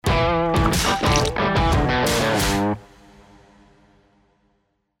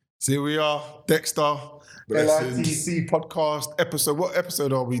So here we are, Dexter, Blessings. LITC podcast episode. What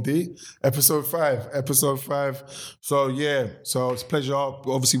episode are we, D? Episode 5. So yeah, so it's a pleasure.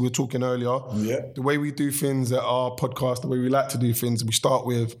 Obviously, we were talking earlier. Yeah. The way we do things at our podcast, the way we like to do things, we start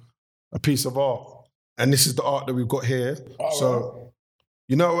with a piece of art. And this is the art that we've got here. So,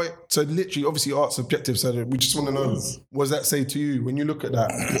 you know what? So literally, obviously art's subjective, so we just want to know, what does that say to you? When you look at that,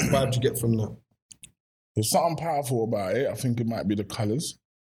 what vibe do you get from that? There's something powerful about it. I think it might be the colours.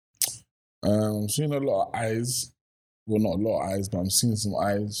 I'm seeing a lot of eyes. Well, not a lot of eyes, but I'm seeing some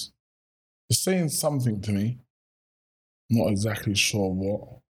eyes. It's saying something to me. Not exactly sure what.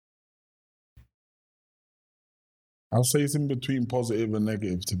 I'll say it's in between positive and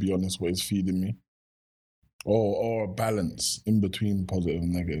negative, to be honest, what it's feeding me. Or a balance in between positive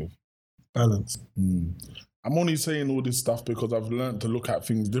and negative. Balance. I'm only saying all this stuff because I've learned to look at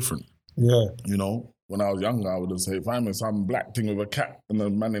things different. Yeah. You know, when I was younger, I would have said, if I'm in some black thing with a cap and a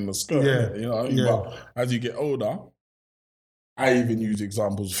man in a skirt, Yeah. you know. Yeah. But as you get older, I even use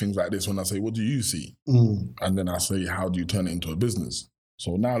examples of things like this when I say, what do you see? And then I say, how do you turn it into a business?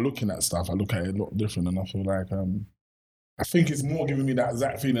 So now looking at stuff, I look at it a lot different, and I feel like, I think it's more giving me that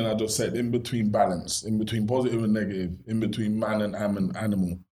exact feeling I just said, in between balance, in between positive and negative, in between man and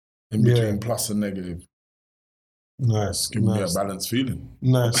animal, in between plus and negative. Nice. Give me a balanced feeling.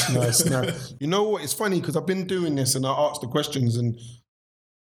 Nice. You know what? It's funny because I've been doing this and I ask the questions and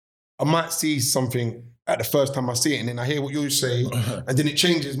I might see something at the first time I see it and then I hear what you say and then it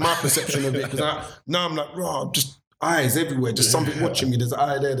changes my perception of it because now I'm like, just eyes everywhere, just something watching me. There's an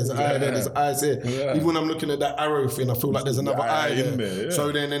eye there, there's an eye there, there's eyes here. Yeah. Even when I'm looking at that arrow thing, I feel like there's another eye there. Yeah.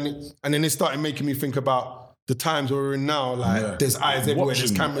 So then it started making me think about the times we're in now, like there's eyes everywhere,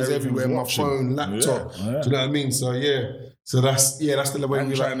 there's cameras everywhere, my phone, laptop. Do you know what I mean? So that's the way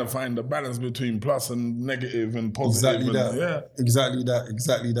we're trying to find the balance between plus and negative and positive. Exactly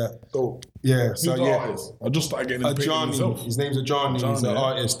that. Dope. Yeah. So artist? I just started getting Ajani. His name's Ajani. He's an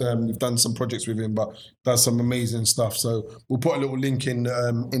artist. We've done some projects with him, but does some amazing stuff. So we'll put a little link in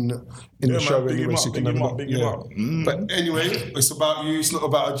the show anyway, so you can have a look. But anyway, it's about you. It's not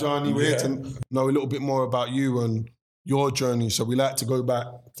about Ajani. We're here to know a little bit more about you and your journey. So we like to go back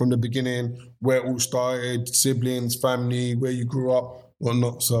from the beginning, where it all started, siblings, family, where you grew up,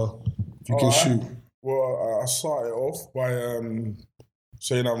 whatnot. So if you can shoot. Well, I started off by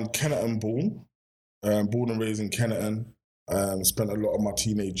saying I'm Kenneton born and raised in Kenneton. Spent a lot of my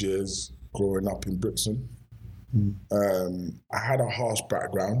teenage years growing up in Brixton. I had a harsh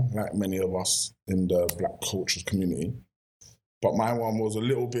background, like many of us in the black culture community, but my one was a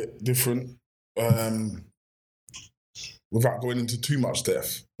little bit different. Without going into too much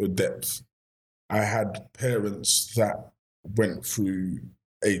depth, I had parents that went through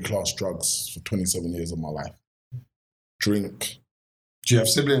A-class drugs for 27 years of my life. Drink. Do you have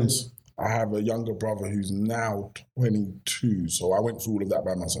siblings? I have a younger brother who's now 22, so I went through all of that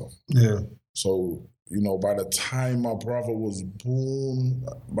by myself. Yeah. So, by the time my brother was born,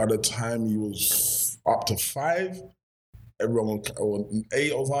 by the time he was up to 5, everyone was, or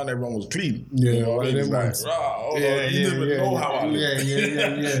 8 or 9, everyone was clean. Yeah, you know what I mean? Like, you didn't even know how I lived.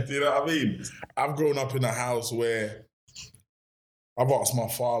 Yeah. Do you know what I mean? I've grown up in a house where I've asked my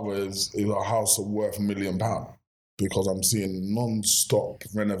father, is a house worth £1 million? Because I'm seeing non-stop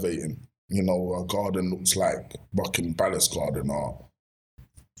renovating. A garden looks like Buckingham Palace garden.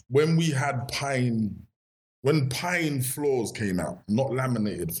 When we had when pine floors came out, not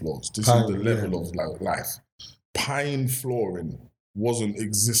laminated floors, this is the level of life. Pine flooring wasn't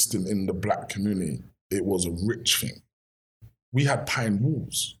existing in the black community. It was a rich thing. We had pine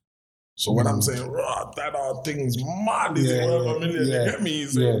walls. So when I'm saying, that are things mad, is it worth $1 million? You get me?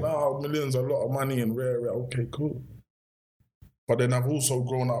 He's saying, $1 million's a lot of money and rare. Okay, cool. But then I've also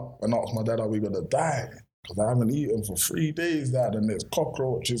grown up and asked my dad, are we going to die? Because I haven't eaten for 3 days, Dad, and there's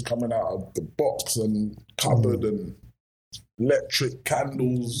cockroaches coming out of the box and cupboard and electric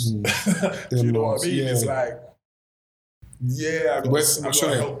candles. Do you know what I mean? It's like, I got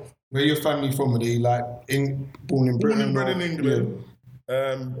help. Where your family from? Are they born in Britain? Born and bred in England.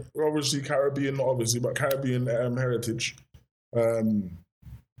 Obviously Caribbean, not obviously, but Caribbean heritage. A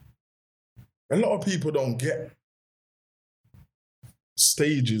lot of people don't get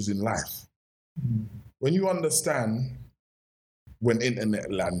stages in life. When you understand when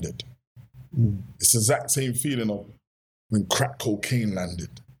internet landed, it's the exact same feeling of when crack cocaine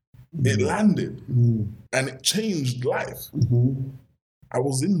landed. It landed and it changed life. I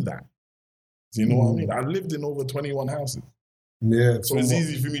was in that. Do you know what I mean? I lived in over 21 houses. Yeah. So it's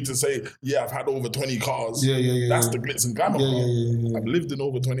easy for me to say, I've had over 20 cars. That's the glitz and glamour part. I've lived in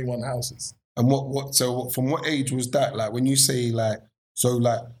over 21 houses. And so from what age was that? Like when you say So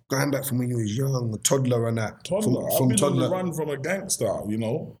like going back from when you was young, a toddler and that. Toddler. From I've been toddler. on the run from a gangster, you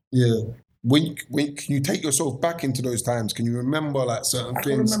know. Yeah. When can you take yourself back into those times? Can you remember like certain I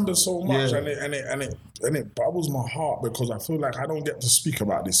can things? remember so much, Yeah. and it bubbles my heart because I feel like I don't get to speak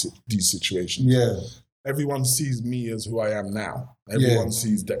about these situations. Yeah. Everyone sees me as who I am now. Everyone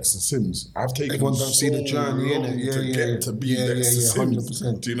sees Dexter Sims. I've taken Everyone don't see the journey, long innit? to get to be Dexter Sims.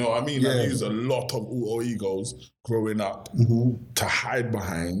 100%. Do you know what I mean? Yeah. I used a lot of alter egos growing up to hide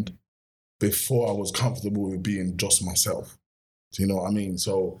behind before I was comfortable with being just myself. Do you know what I mean?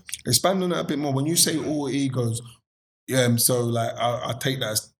 So expand on that a bit more. When you say all egos, so like I take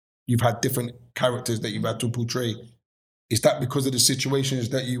that as you've had different characters that you've had to portray. Is that because of the situations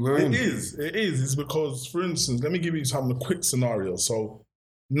that you were in? It is. It's because, for instance, let me give you some quick scenarios. So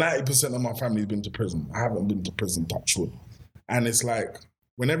 90% of my family has been to prison. I haven't been to prison, touch wood. And it's like,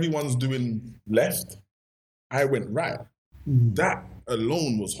 when everyone's doing left, I went right. That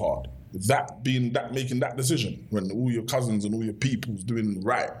alone was hard. Making that decision when all your cousins and all your people's doing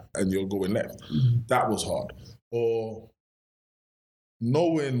right and you're going left, that was hard. Or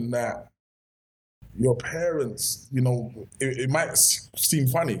knowing that your parents, you know, it might seem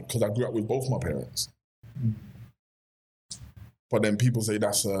funny because I grew up with both my parents. But then people say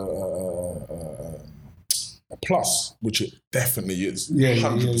that's a plus, which it definitely is.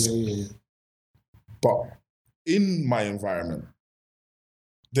 100%. Yeah. But in my environment,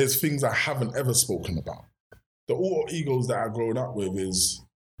 there's things I haven't ever spoken about. The alter egos that I've grown up with is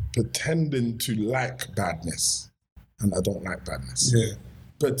pretending to like badness, and I don't like badness. Yeah.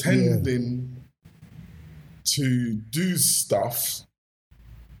 Pretending to do stuff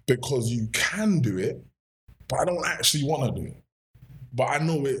because you can do it, but I don't actually want to do it. But I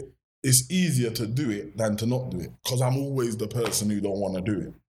know it's easier to do it than to not do it because I'm always the person who don't want to do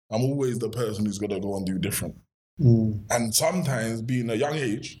it. I'm always the person who's going to go and do different. And sometimes being a young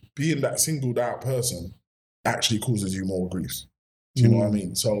age, being that singled out person actually causes you more grief. Do you know what I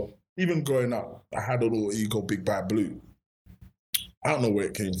mean? So even growing up, I had a little ego, Big Bad Blue. I don't know where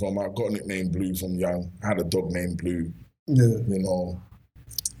it came from. I got a nickname Blue from young. I had a dog named Blue, you know.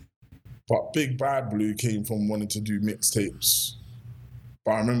 But Big Bad Blue came from wanting to do mixtapes.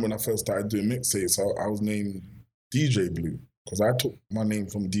 But I remember when I first started doing mixtapes, I was named DJ Blue because I took my name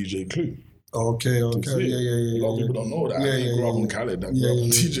from DJ Clue. Okay. Yeah. A lot of people don't know that. I didn't grow up on Khaled. I grew up on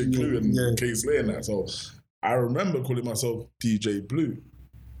DJ Clue and K-Slay and that. So I remember calling myself DJ Blue.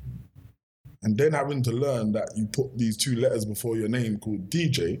 And then having to learn that you put these two letters before your name called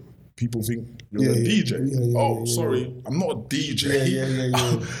DJ, people think you're a DJ. Sorry, I'm not a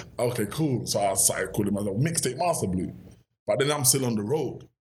DJ. Okay, cool. So I started calling myself Mixtape Master Blue. But then I'm still on the road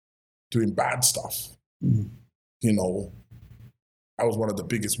doing bad stuff. You know, I was one of the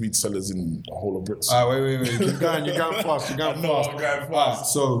biggest weed sellers in the whole of Britain. Wait. You're going fast. I'm going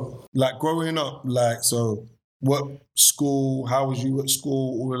fast. So, like growing up, so what school, how was you at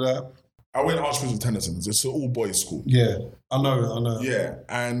school, all of that? I went Archbishop Tennyson's. It's an all-boys school. Yeah, I know. Yeah,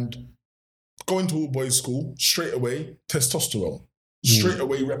 and going to all-boys school, straight away, testosterone. Straight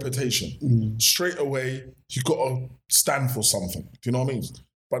away, reputation. Straight away, you got to stand for something. Do you know what I mean?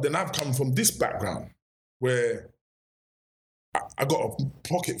 But then I've come from this background where I got a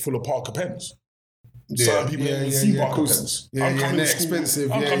pocket full of Parker pens. Certain people ain't even see Parker pens. I'm coming to school,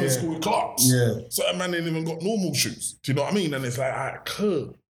 expensive. I'm coming to school with Clarks. Yeah. Certain man ain't even got normal shoes. Do you know what I mean? And it's like,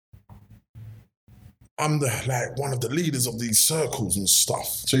 I'm one of the leaders of these circles and stuff.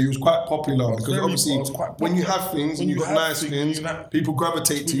 So you was quite popular because obviously when you have things and you have nice things, people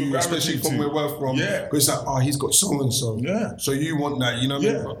gravitate to you, especially from where we're from. Yeah. Because it's like, he's got so and so. Yeah. So you want that, you know what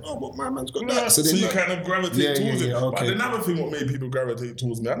I mean? Oh, but my man's got that. So you kind of gravitate towards it. Okay. But another thing what made people gravitate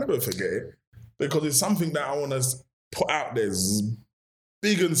towards me, I never forget it, because it's something that I want to put out there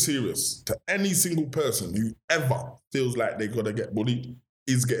big and serious to any single person who ever feels like they got to get bullied,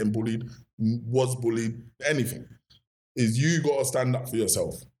 is getting bullied, was bullied, anything, is you got to stand up for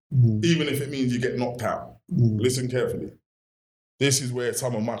yourself. Even if it means you get knocked out. Listen carefully. This is where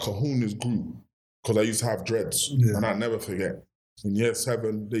some of my kahunas grew, because I used to have dreads, and I never forget. In year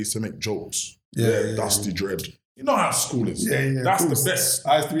 7, they used to make jokes. Dusty dread. You know how school is. That's the best.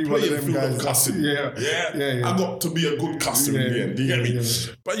 I used to be one of them guys. Cussing. I got to be a good cusser in the end. Do you get me?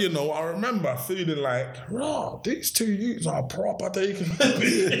 But you know, I remember feeling like, these two youths are proper taking like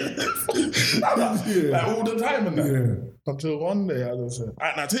all the time and that. Until one day I just said,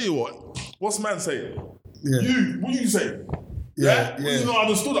 and I tell you what's man saying? What you say? You know, I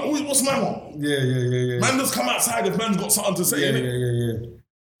understood that. What's man want? Man just come outside if man's got something to say. Yeah.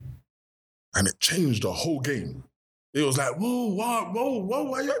 And it changed the whole game. It was like, whoa,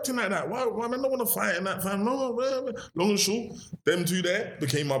 why are you acting like that? Why man don't want to fight in that fam? No, long and short, them two there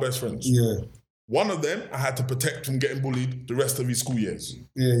became my best friends. Yeah. One of them I had to protect from getting bullied the rest of his school years.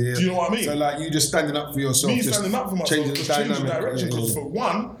 Yeah. Do you know what I mean? So like you just standing up for yourself. Me standing up for myself, changing just the changing dynamic. direction. Because for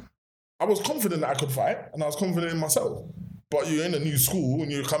one, I was confident that I could fight and I was confident in myself. But you're in a new school and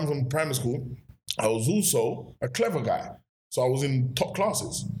you're coming from primary school. I was also a clever guy. So I was in top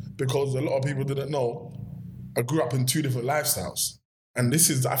classes because a lot of people didn't know I grew up in two different lifestyles. And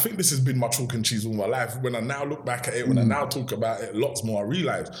I think this has been my chalk and cheese all my life. When I now look back at it, when I now talk about it lots more, I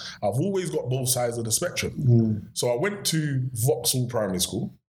realise I've always got both sides of the spectrum. So I went to Vauxhall Primary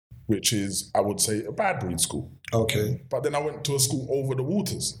School, which is, I would say, a bad breed school. Okay. But then I went to a school over the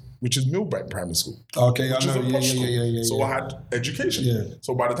waters, which is Millbank Primary School. Okay, which I know. is a posh school. Yeah. So I had education. Yeah.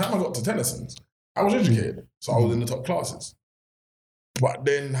 So by the time I got to Tennyson's, I was educated. So I was in the top classes. But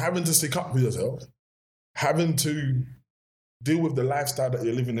then having to stick up for yourself, having to deal with the lifestyle that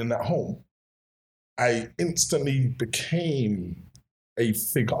you're living in at home, I instantly became a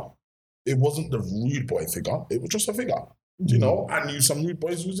figure. It wasn't the rude boy figure, it was just a figure. You know, I knew some rude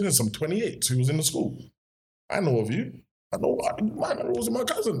boys who was in it, some 28s who was in the school. I know of you. I know it was my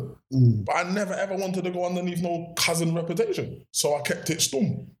cousin. But I never ever wanted to go underneath no cousin reputation. So I kept it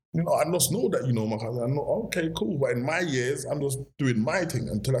stum. You know, I just know that you know my cousin. I know, okay, cool. But in my years, I'm just doing my thing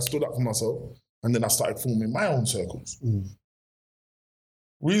until I stood up for myself. And then I started forming my own circles.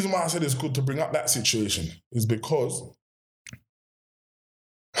 Reason why I said it's good to bring up that situation is because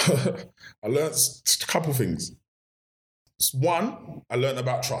I learned a couple things. One, I learned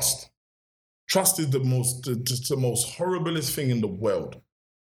about trust. Trust is the most horriblest thing in the world,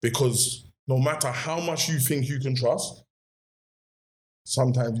 because no matter how much you think you can trust,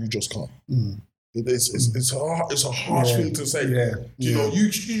 sometimes you just can't. It's a harsh thing to say. You know,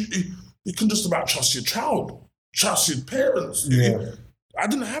 you can just about trust your child, trust your parents. I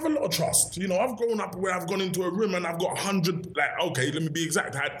didn't have a lot of trust. You know, I've grown up where I've gone into a room and I've got 100, let me be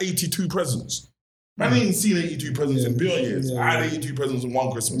exact, I had 82 presents. I ain't seen 82 presents in billion years. I had 82 presents in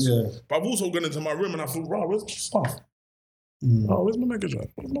one Christmas. But I've also gone into my room and I thought, right, where's the stuff? Oh, where's my Mega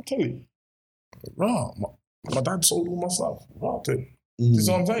Drive? Where's my telly? Right, my dad sold all my stuff. Right, you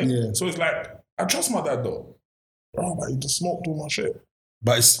see what I'm saying? So it's like, I trust my dad though. Right, but he just smoked all my shit.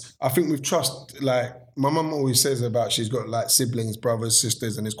 But I think with trust, like my mum always says about, she's got like siblings, brothers,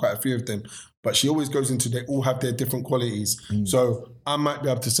 sisters, and there's quite a few of them. But she always goes into, they all have their different qualities. So I might be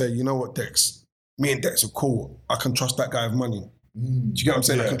able to say, you know what, Dex? Me and Dex are cool. I can trust that guy with money. Do you get what I'm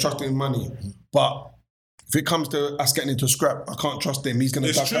saying? I can trust him with money. But if it comes to us getting into a scrap, I can't trust him. He's going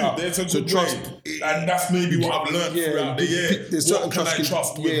to duck out. There's a good trust. And that's maybe what I've learned throughout the year. There's certain what can I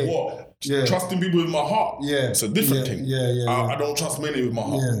trust with what? Trusting people with my heart. It's a different thing. I don't trust many with my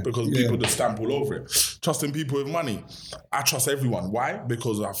heart because people just stamp all over it. Trusting people with money. I trust everyone. Why?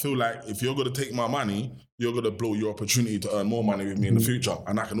 Because I feel like if you're going to take my money, you're going to blow your opportunity to earn more money with me in the future.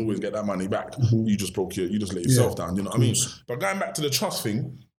 And I can always get that money back. You just let yourself down. You know what I mean? But going back to the trust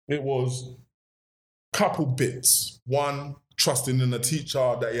thing, it was a couple bits. One, trusting in a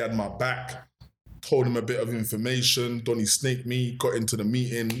teacher that he had my back. Told him a bit of information. Donnie snaked me, got into the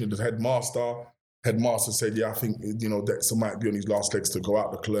meeting with the headmaster. Headmaster said, I think, Dexter might be on his last legs to go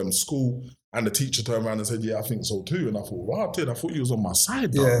out to Clermont School. And the teacher turned around and said, I think so too. And I thought, wow, I thought you was on my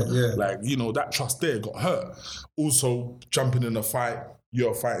side, though. Like, that trust there got hurt. Also, jumping in a fight,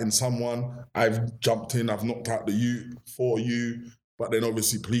 you're fighting someone. I've jumped in, I've knocked out the youth for you. But then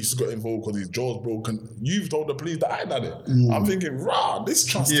obviously police got involved because his jaw's broken. You've told the police that I done it. I'm thinking, this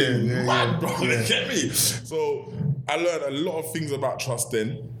trust is mad, bro. You get me? So I learned a lot of things about trust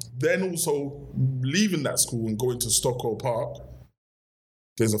then. Then also leaving that school and going to Stockwell Park,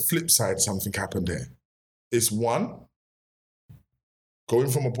 there's a flip side, something happened there. It's one, going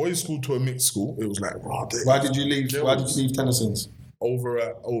from a boys' school to a mixed school, it was like, why did you leave Tennyson's?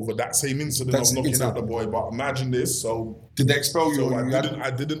 Over that same incident of knocking out the boy. But imagine this, so... Did they expel you?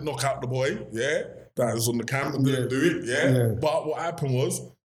 I didn't knock out the boy, that was on the camera, didn't do it, But what happened was,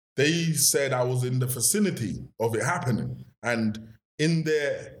 they said I was in the vicinity of it happening. And in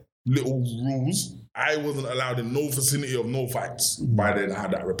their little rules, I wasn't allowed in no vicinity of no fights. By then, I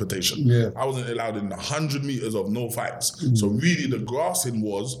had that reputation. I wasn't allowed in 100 meters of no fights. So really, the grassing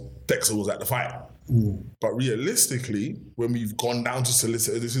was, Dexter was at the fight. But realistically, when we've gone down to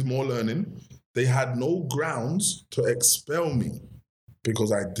solicitors, this is more learning, they had no grounds to expel me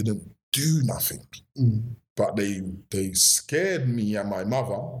because I didn't do nothing. But they scared me and my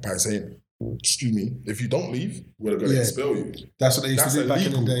mother by saying, excuse me, if you don't leave, we're going to expel you. That's what they used to do back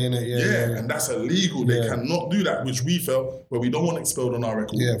in the day, innit? And that's illegal. They cannot do that, which we felt, well, we don't want expelled on our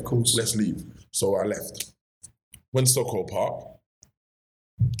record. Of course. Let's leave. So I left. Went to Stockwell Park.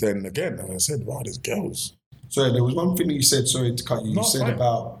 Then again, as I said, wow, there's girls. Sorry, there was one thing that you said, sorry to cut you. No, You said fine.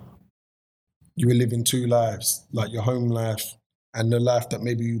 about you were living two lives, like your home life and the life that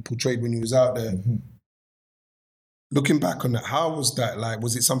maybe you portrayed when you was out there. Mm-hmm. Looking back on that, how was that? Like,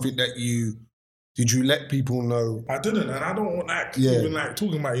 was it something that did you let people know? I didn't, and I don't want to Yeah. even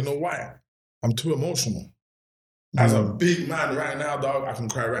talking about it. You know why? I'm too emotional. As a big man right now, dog, I can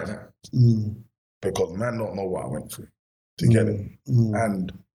cry right now. Because man don't know what I went through to get it.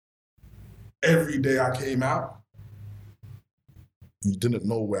 And every day I came out, you didn't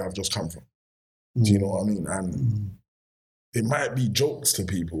know where I've just come from. Do you know what I mean? And it might be jokes to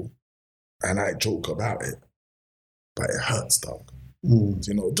people, and I joke about it, but it hurts, dog. You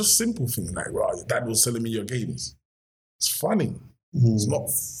know, just simple things like, right, your dad was selling me your games. It's funny. It's not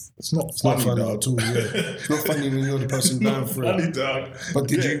funny, dog. at all. Yeah. It's not funny when you're the person going through it. Funny, dog. But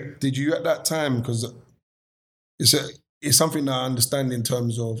did you at that time, because it's something that I understand in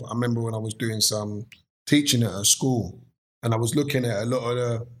terms of, I remember when I was doing some teaching at a school, and I was looking at a lot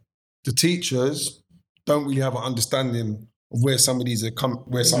of the teachers don't really have an understanding of where some of these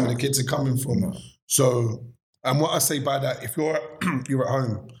where some of the kids are coming from. So, and what I say by that, if you're at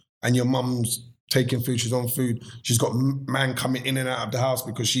home and your mum's taking food, she's on food, she's got man coming in and out of the house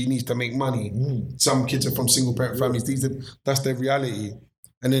because she needs to make money. Some kids are from single parent families. That's their reality.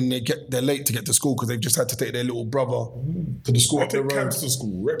 And then they're late to get to school because they've just had to take their little brother to the school up the road. To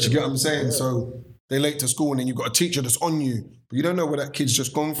school. Do you get what I'm saying? Yeah. So they're late to school, and then you've got a teacher that's on you, but you don't know what that kid's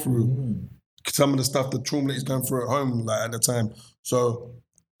just gone through. Some of the stuff, the trauma that he's going through at home, like at the time. So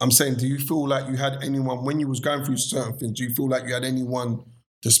I'm saying, do you feel like you had anyone, when you was going through certain things, do you feel like you had anyone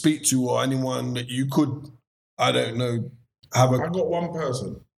to speak to, or anyone that you could, I don't know, I got one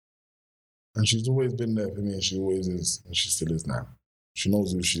person, and she's always been there for me, and she always is, and she still is now. She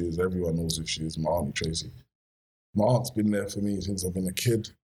knows who she is. Everyone knows who she is. My Auntie Tracy. My aunt's been there for me since I've been a kid,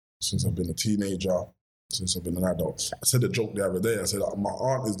 since I've been a teenager, since I've been an adult. I said a joke the other day. I said, my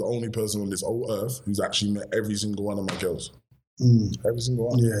aunt is the only person on this whole earth who's actually met every single one of my girls. Every single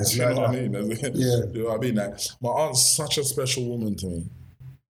one. Yeah, you know what I mean? Yeah. You know what I mean? Like, my aunt's such a special woman to me.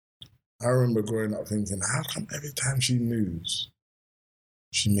 I remember growing up thinking, how come every time she moves,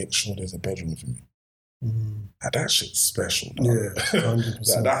 she makes sure there's a bedroom for me? Like, that shit's special. Dog. Yeah,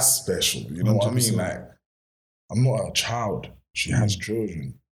 100%. Like, that's special. You know 100%. What I mean? Like, I'm not a child. She has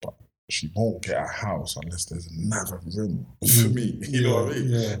children, but she won't get a house unless there's another room for me. You know what I mean?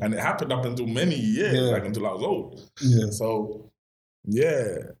 Yeah. And it happened up until many years, like until I was old. Yeah. So,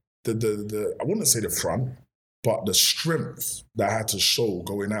 yeah, the I wouldn't say the front, but the strength that I had to show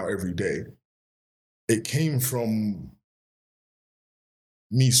going out every day, it came from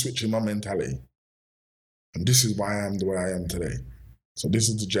me switching my mentality. And this is why I am the way I am today. So this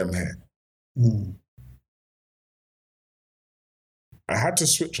is the gem here. I had to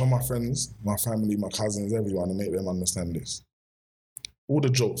switch on my friends, my family, my cousins, everyone, and make them understand this. All the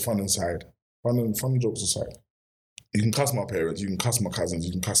jokes, fun aside, fun jokes aside. You can cuss my parents, you can cuss my cousins,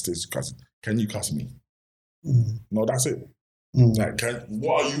 you can cuss this, can you cuss me? No, that's it. Like,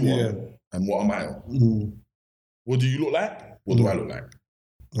 what are you on and what am I on? What do you look like? What do I look like?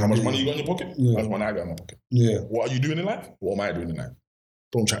 How much money you got in your pocket? How much money I got in my pocket? What are you doing in life? What am I doing in life?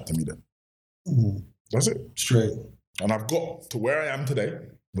 Don't chat to me then. That's it. Straight. And I've got to where I am today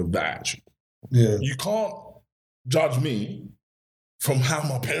with that attitude. Yeah. You can't judge me from how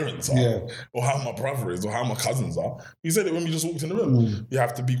my parents are, or how my brother is, or how my cousins are. You said it when we just walked in the room. You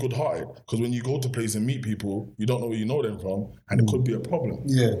have to be good-hearted, because when you go to places and meet people, you don't know where you know them from, and it could be a problem.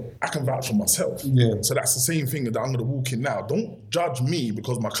 Yeah. I can vouch for myself. Yeah. So that's the same thing that I'm going to walk in now. Don't judge me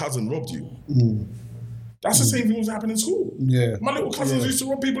because my cousin robbed you. That's the same thing that was happening in school. Yeah. My little cousins used to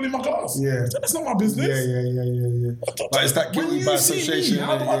rob people in my class. Yeah. That's not my business. Yeah. But it's that guilty by association.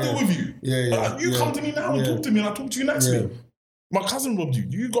 How do I deal with you? You come to me now and talk to me, and I talk to you nicely. My cousin robbed you.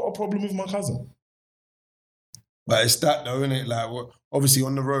 You got a problem with my cousin. But it's that though, isn't it? Like, obviously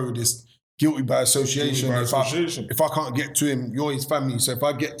on the road, it's guilty by association. If I can't get to him, you're his family. So if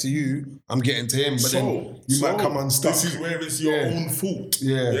I get to you, I'm getting to him. But then you might come unstuck. This is where it's your own fault.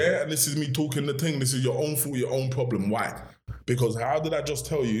 Yeah. And this is me talking the thing. This is your own fault, your own problem. Why? Because how did I just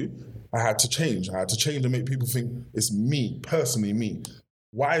tell you? I had to change. I had to change and make people think it's me, personally me.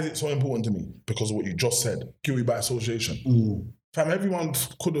 Why is it so important to me? Because of what you just said. Guilty by association. Fam, everyone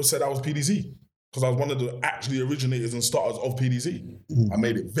could have said I was PDC because I was one of the actually originators and starters of PDC. I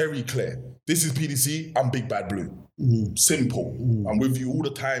made it very clear. This is PDC, I'm Big Bad Blue. Simple. I'm with you all the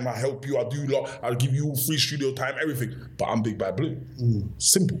time, I help you, I'll give you free studio time, everything. But I'm Big Bad Blue.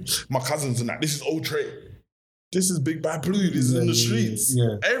 Simple. My cousins and that, this is old Trey. This is Big Bad Blue, this is in the streets.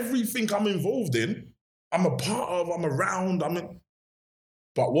 Everything I'm involved in, I'm a part of, I'm around,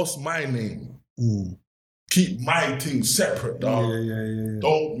 but what's my name? Keep my thing separate, dog. Yeah.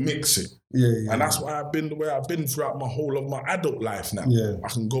 Don't mix it. Yeah. And that's why I've been the way I've been throughout my whole of my adult life now. Yeah. I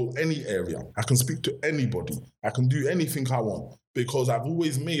can go any area. I can speak to anybody. I can do anything I want because I've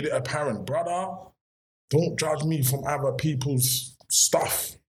always made it apparent, brother, don't judge me from other people's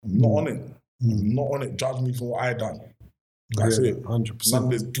stuff. I'm not on it. I'm not on it. Judge me for what I done. That's it. 100%. None of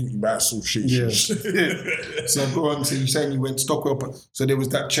this guilty battle shit. Yeah. So go on. So you're saying you went Stockwell Park. So there was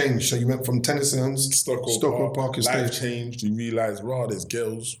that change. So you went from Tennyson's, Stockwell Park Estate. Life changed. You realise, there's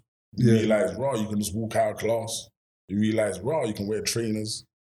girls. You Yeah. realise, you can just walk out of class. You realise, you can wear trainers.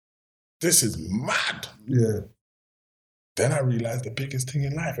 This is mad. Yeah. Then I realised the biggest thing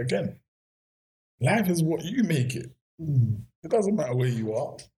in life again. Life is what you make it. It doesn't matter where you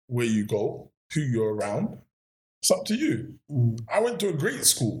are, where you go, who you're around. It's up to you. I went to a great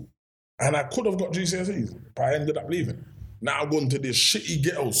school and I could have got GCSEs, but I ended up leaving. Now I'm going to this shitty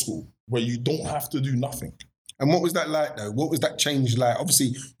ghetto school where you don't have to do nothing. And what was that like though? What was that change like?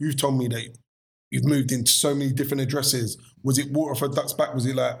 Obviously, you've told me that you've moved into so many different addresses. Was it water for ducks back? Was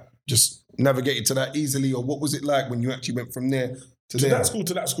it like just navigated to that easily? Or what was it like when you actually went from there to there? That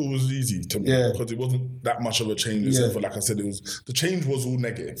school was easy to me because it wasn't that much of a change. Except for, like I said, the change was all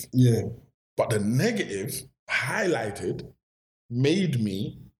negative. Yeah. But the negative highlighted made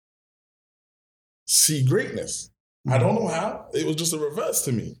me see greatness. I don't know how. It was just a reverse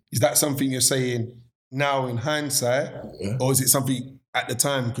to me. Is that something you're saying now in hindsight? Yeah. Or is it something at the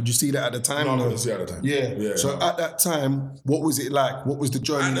time? Could you see that at the time? No, I couldn't see it at the time. Yeah. So at that time, what was it like? What was the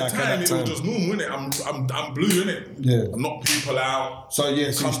journey like at that time? It was just normal, innit? I'm blue, innit? Yeah. I knock people out. So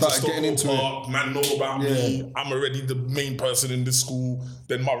you started getting into it. Man know about me. I'm already the main person in the school.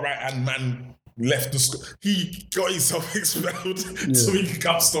 Then my right-hand man left the school. He got himself expelled so he could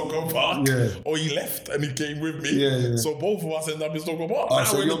come to Stockwell Park. Yeah. Or he left and he came with me. Yeah. So both of us ended up in Stockwell Park. Oh,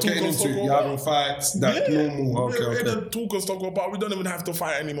 so you're getting into it. You're having fights. That normal. We're in a talk of Stockwell Park. We don't even have to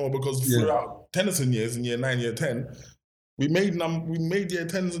fight anymore because throughout Tennyson years, in year 9, year 10, we made year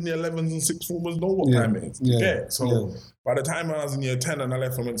 10s and year 11s and 6th formers know what time it is. So by the time I was in year 10 and I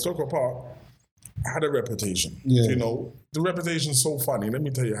left from Stockwell Park, I had a reputation. You know, the reputation's so funny. Let me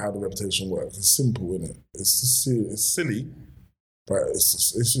tell you how the reputation works. It's simple, isn't it? It's silly, but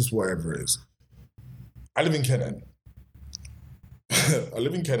it's just whatever it is. I live in Kenton.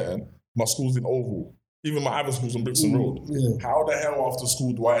 My school's in Oval. Even my other school's on Brixton Road. Yeah. How the hell after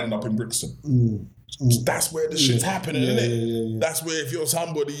school do I end up in Brixton? That's where the shit's happening, innit? That's where if you're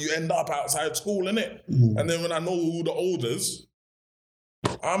somebody, you end up outside school, innit? And then when I know all the olders,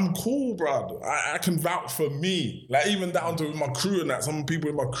 I'm cool, bruv. I can vouch for me. Like, even down to my crew and that, some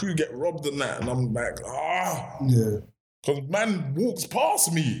people in my crew get robbed and that, and I'm like, because man walks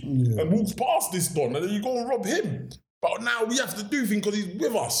past me and walks past this don, and then you go and rob him. But now we have to do things because he's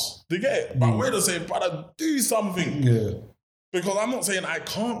with us. Do you get it? But we're just saying, brother, do something. Yeah. Because I'm not saying I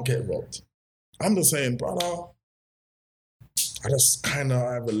can't get robbed. I'm just saying, brother, I just kind of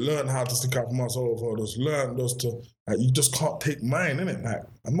either learn how to stick up for myself or just learn just to, like, you just can't take mine, innit? Like,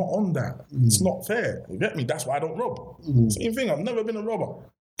 I'm not on that. It's not fair. You get me? That's why I don't rob. Same thing, I've never been a robber.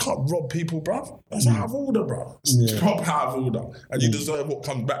 Can't rob people, bruv. That's out of order, bruv. It's proper out of order. And you deserve what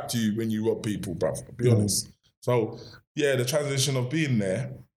comes back to you when you rob people, bruv. I'll be honest. So, the transition of being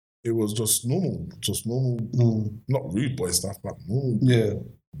there, it was just normal. Not rude boy stuff, but normal. Yeah.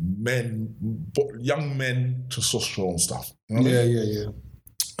 Men, young men, testosterone stuff. You know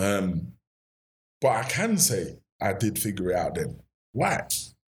what I mean? But I can say I did figure it out then. Why?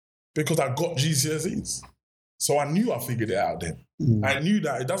 Because I got GCSEs. So I knew I figured it out then. I knew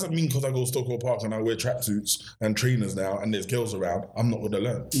that it doesn't mean because I go to Stockwell Park and I wear tracksuits and trainers now and there's girls around, I'm not going to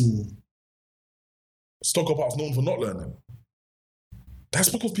learn. Stockwell Park's known for not learning. That's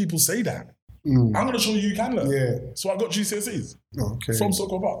because people say that. I'm going to show you can learn. Yeah. So I got GCSEs from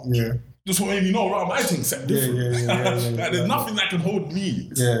Stockwell Park. Yeah. Just what made me know, right, my thing's set different. Like, there's nothing that can hold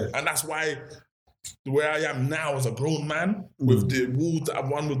me. Yeah. And that's why where I am now as a grown man, with the rules that I've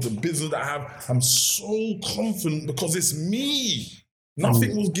won, with the business that I have, I'm so confident because it's me.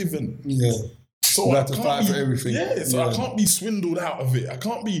 Nothing was given. Yeah. So you have to fight for everything. Yeah, so I can't be swindled out of it. I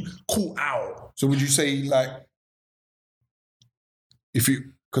can't be caught out. So would you say, like,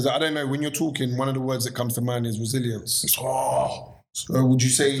 because I don't know, when you're talking, one of the words that comes to mind is resilience. So would you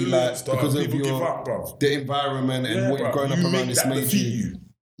say, like, because of the environment and what you're growing up around, it's made you?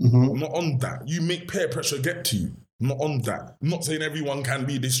 I'm not on that. You make peer pressure get to you. I'm not on that. I'm not saying everyone can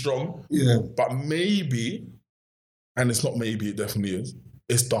be this strong. Yeah. But maybe, and it's not maybe, it definitely is,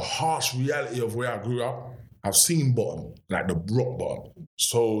 it's the harsh reality of where I grew up. I've seen bottom, like the rock bottom.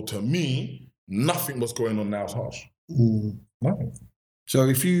 So to me, nothing was going on now was harsh. Nothing. So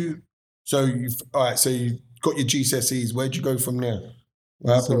you got your GCSEs. Where'd you go from there?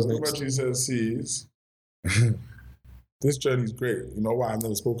 What happens next? My GCSEs, this journey's great. You know what? I've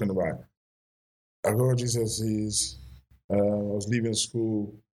never spoken about it. I got GCSEs. I was leaving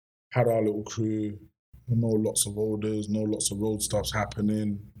school, had our little crew. Know lots of orders, know lots of road stuffs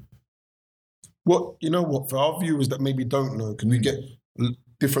happening. For our viewers that maybe don't know, can we get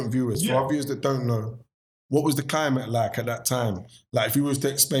different viewers? For our viewers that don't know, what was the climate like at that time? Like, if you was to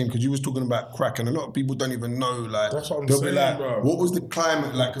explain, because you was talking about crack, and a lot of people don't even know. Like, that's what I'm saying, bro. What was the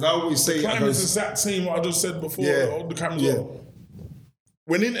climate like? Because I always say the climate's the exact same what I just said before. All the cameras on.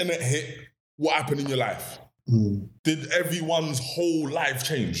 When internet hit, what happened in your life? Did everyone's whole life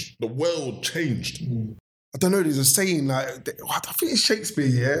change? The world changed. I don't know, there's a saying like, I think it's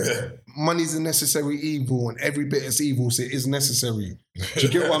Shakespeare, money's a necessary evil and every bit is evil, so it is necessary. Do you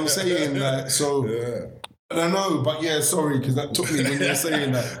get what I'm saying? Like, so, I don't know, but sorry, because that took me when you were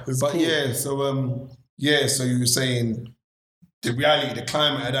saying that. But cool. So you were saying the reality, the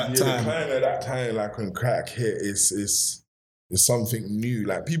climate at that time. The climate at that time, like when crack hit, is something new.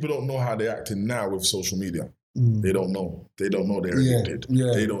 Like, people don't know how they're acting now with social media. They don't know. They don't know they're addicted.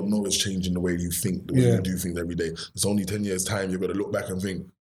 They don't know it's changing the way you think, the way you do things every day. It's only 10 years' time you're going to look back and think,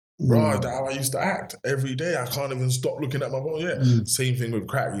 bro, that's how I used to act every day. I can't even stop looking at my phone. Same thing with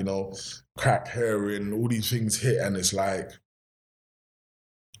crack, crack, heroin, all these things hit, and it's like,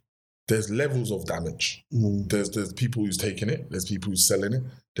 there's levels of damage. There's people who's taking it. There's people who's selling it.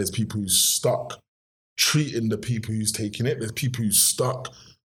 There's people who's stuck treating the people who's taking it. There's people who's stuck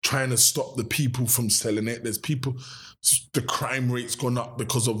trying to stop the people from selling it. There's people, the crime rate's gone up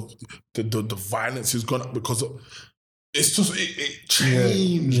because of the violence has gone up because of, it's just, it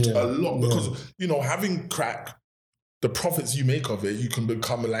changed a lot because, having crack, the profits you make of it, you can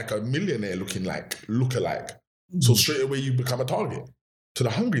become like a millionaire look-alike. So straight away you become a target to the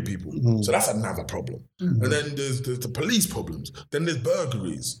hungry people. So that's another problem. And then there's the police problems. Then there's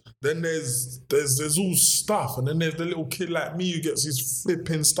burglaries. Then there's all stuff. And then there's the little kid like me who gets his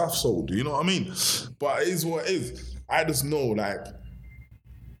flipping stuff sold. You know what I mean? But it is what it is. I just know, like,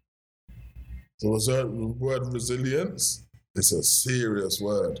 the word resilience is a serious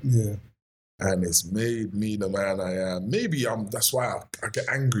word. And it's made me the man I am. Maybe that's why I get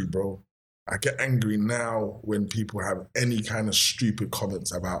angry, bro. I get angry now when people have any kind of stupid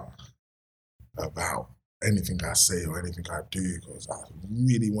comments about anything I say or anything I do, because I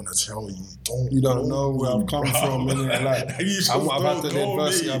really want to tell you, you don't know where I've come from. Like, I've had the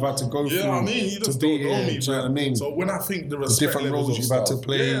adversity I've had to go through. I mean, you just don't know me. Do you know what I mean? So when I think the different roles you've had to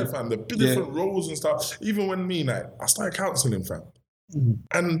play, the different roles and stuff. Even when I started counselling, fam,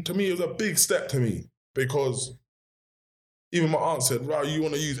 and to me it was a big step to me, because even my aunt said, "Wow, you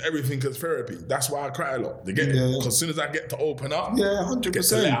want to use everything as therapy." That's why I cry a lot. You get it? Because as soon as I get to open up, 100%. Get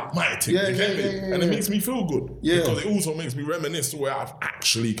to let out my thing, you get me? And it makes me feel good. Because it also makes me reminisce where I've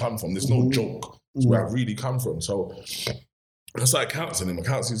actually come from. There's no joke. It's where I've really come from. So I started counselling. My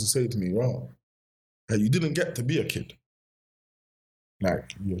counsellor used to say to me, "Wow, you didn't get to be a kid.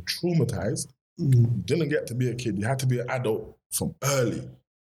 Like, you're traumatized. You didn't get to be a kid. You had to be an adult from early."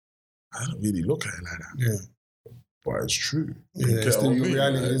 I don't really look at it like that. But it's true. It's the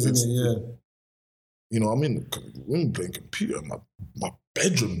reality, isn't it? You know what I mean? When I'm playing computer, my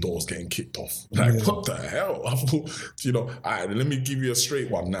bedroom door's getting kicked off. Like, what the hell? I thought, all right, let me give you a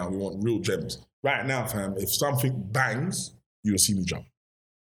straight one now. We want real gems. Right now, fam, if something bangs, you'll see me jump.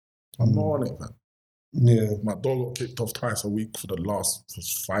 I'm not on it, man. My door got kicked off twice a week for the last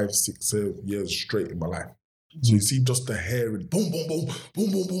 5, 6, 7 years straight in my life. So you see just the hair and boom, boom, boom,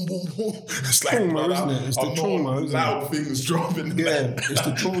 boom, boom, boom, boom, boom. It's like, trauma, isn't it? It's the trauma, isn't it? Loud things dropping. It's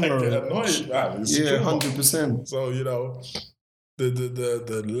the trauma. I get annoyed, man. It's 100%. So,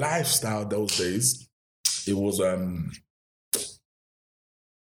 the lifestyle those days, it was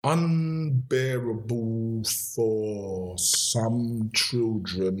unbearable for some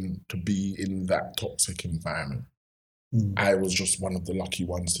children to be in that toxic environment. I was just one of the lucky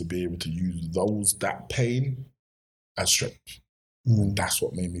ones to be able to use that pain as strength. And that's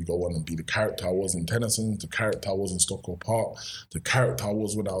what made me go on and be the character I was in Tennyson, the character I was in Stockwell Park, the character I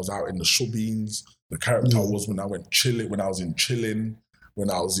was when I was out in the shubbeens, the character I was when I went chilling, when I was in chilling, when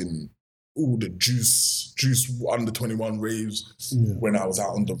I was in all the juice under 21 raves, when I was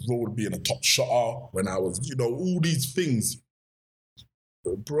out on the road being a top shotter, when I was, all these things.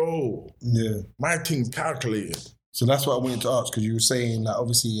 Bro, my thing's calculated. So that's what I wanted to ask, because you were saying that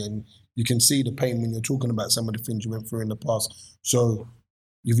obviously, and you can see the pain when you're talking about some of the things you went through in the past. So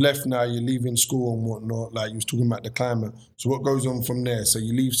you've left now, you're leaving school and whatnot, like you was talking about the climate. So what goes on from there? So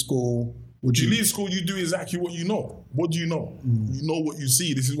you leave school, You leave school, you do exactly what you know. What do you know? You know what you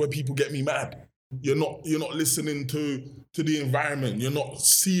see. This is where people get me mad. You're not listening to the environment. You're not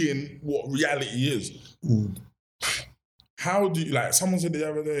seeing what reality is. How do you, like, someone said the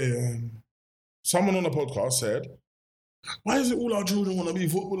other day, someone on the podcast said, why is it all our children want to be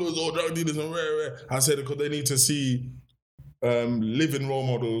footballers or drug dealers and rare? I said, because they need to see living role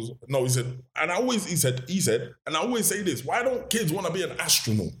models. No, he said, and I always say this, why don't kids want to be an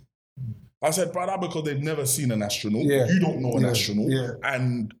astronaut? I said, brother, because they've never seen an astronaut. Yeah. You don't know an astronaut. Yeah.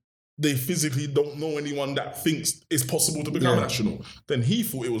 And they physically don't know anyone that thinks it's possible to become an astronaut. Then he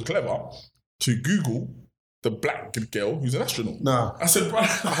thought it was clever to Google the black girl who's an astronaut. Nah. I said, brother,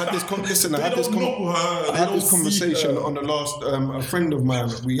 I had this conversation her. on the last, a friend of mine,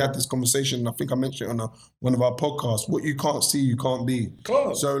 we had this conversation, I think I mentioned it on one of our podcasts, what you can't see, you can't be.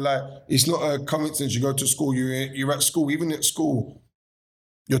 So like, it's not a coincidence you go to school, you're at school, even at school,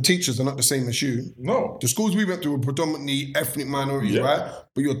 your teachers are not the same as you. No. The schools we went to were predominantly ethnic minorities, right?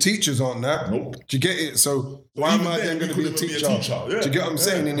 But your teachers aren't that. Nope. Do you get it? So why am I then going to be a teacher? Do you get what I'm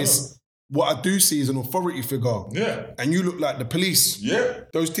saying? And it's, what I do see is an authority figure. Yeah. And you look like the police. Yeah.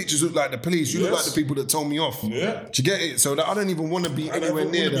 Those teachers look like the police. You look like the people that told me off. Yeah. Do you get it? So that I don't even want to be anywhere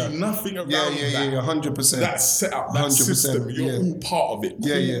near that. Nothing around that. 100%. That setup, that 100%, system, you're all part of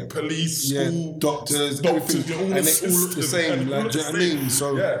it. Police, school, doctors, everything. You're all and they all look the same. Like, do you know what I mean?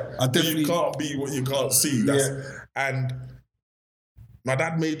 So I definitely... You can't be what you can't see. And my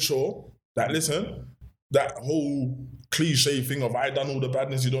dad made sure that, listen, that whole cliche thing of I done all the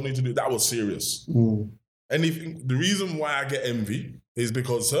badness, you don't need to do, that was serious. Anything, the reason why I get envy is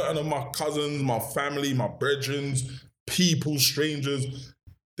because certain of my cousins, my family, my brethren, people, strangers,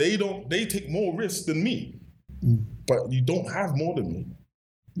 they take more risks than me. But you don't have more than me.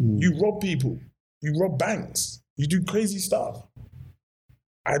 You rob people, you rob banks, you do crazy stuff.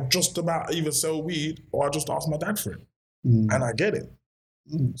 I just about either sell weed or I just ask my dad for it. And I get it.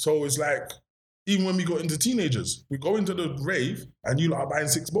 So it's like, even when we got into teenagers, we go into the rave and you lot are buying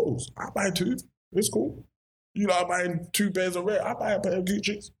 6 bottles. I buy 2. It's cool. You lot are buying 2 pairs of red. I buy a pair of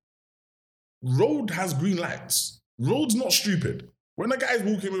Gucci's. Road has green lights. Road's not stupid. When the guy's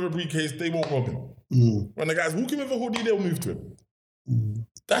walking with a briefcase, they won't rob him. When the guy's walking with a hoodie, they'll move to him.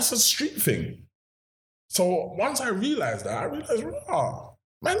 That's a street thing. So once I realized that, I realized,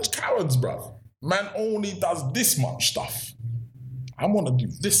 man's cowards, bruv. Man only does this much stuff. I want to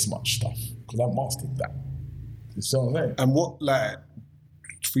do this much stuff because I mastered that. You see what I'm saying? And what, like,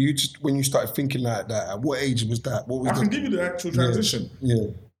 for you, when you started thinking like that, at what age was that? What was I can give you the actual transition. Yeah.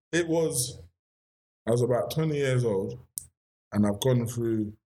 I was about 20 years old and I've gone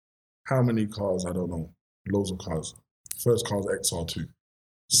through how many cars? I don't know. Loads of cars. First car was XR2,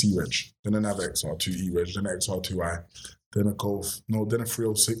 C-Reg. Then another XR2 E-Reg, then an XR2i. Then a Golf, then a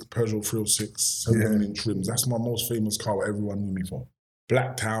 306, Peugeot 306, 17-inch rims. That's my most famous car, what everyone knew me for.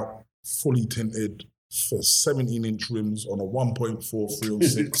 Blacked out, fully tinted, for 17-inch rims on a 1.4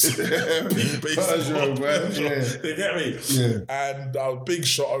 306. Big base Peugeot. You get me? Yeah. And I was big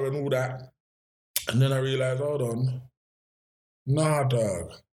shotter and all that. And then I realized, hold on. Nah,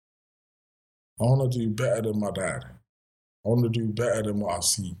 dog. I want to do better than my dad. I want to do better than what I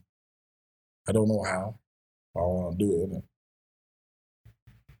see. I don't know how. I want to do it, innit?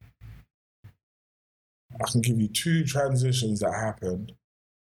 I can give you 2 transitions that happened.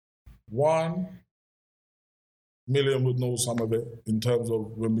 1 million would know some of it in terms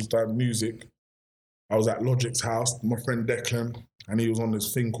of when we started music. I was at Logic's house, my friend Declan, and he was on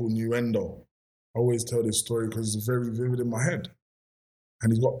this thing called Nuendo. I always tell this story because it's very vivid in my head.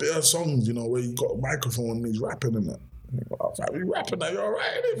 And he's got better songs, where he got a microphone and he's rapping in it. I was like, you rapping that? You're all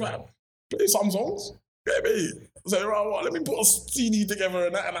right, innit, fam? Play some songs. Get me? I said, right, let me put a CD together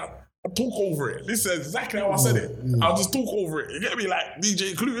and that, and I talk over it. This is exactly how I said it. I'll just talk over it. You get me? Like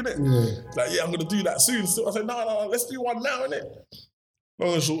DJ Clue, innit? Like, I'm going to do that soon. So I said, no, let's do one now, innit?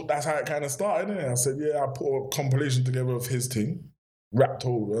 Long and short, that's how it kind of started, innit? I said, I put a compilation together of his thing, rapped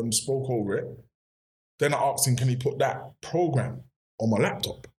over and spoke over it. Then I asked him, can he put that program on my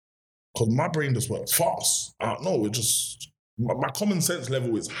laptop? Because my brain just works fast. I don't know, it just... My common sense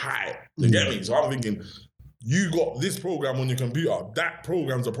level is high. You get me? So I'm thinking, you got this program on your computer. That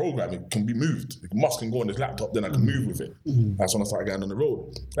program's a program. It can be moved. It can go on this laptop, then I can move with it. That's when I started going on the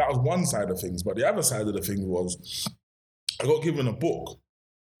road. That was one side of things. But the other side of the thing was, I got given a book.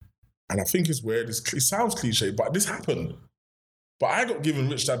 And I think it's weird. It sounds cliche, but this happened. But I got given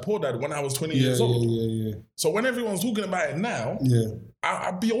Rich Dad Poor Dad when I was 20 years old. So when everyone's talking about it now,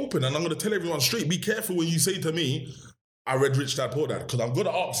 I'd be open and I'm going to tell everyone straight, be careful when you say to me, I read Rich Dad Poor Dad, because I'm going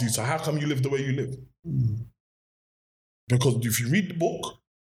to ask you, so how come you live the way you live? Because if you read the book,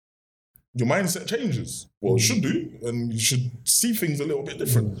 your mindset changes. Well, it should do, and you should see things a little bit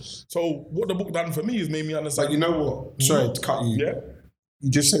different. So what the book done for me is made me understand. But you know what? Sorry to cut you. Yeah. You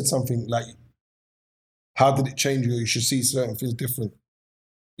just said something like, how did it change you? You should see certain things different.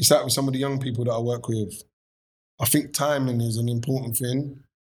 It's like with some of the young people that I work with. I think timing is an important thing.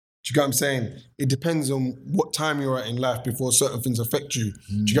 Do you get what I'm saying? It depends on what time you're at in life before certain things affect you.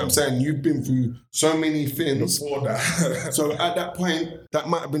 Do you get what I'm saying? You've been through so many things. Before that. So at that point, that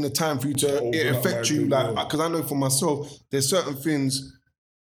might have been the time for you to it affect you. Like, because I know for myself, there's certain things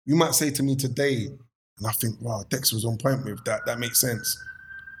you might say to me today, and I think, wow, Dex was on point with that. That makes sense.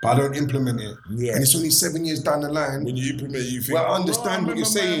 But I don't implement it. Yeah. And it's only 7 years down the line. When you implement, you think, well, I understand what you're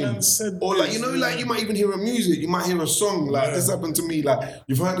saying. Or like, you know, like you might even hear a music, you might hear a song. Like this happened to me. Like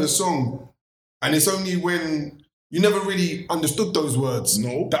you've heard a song, and it's only when you never really understood those words.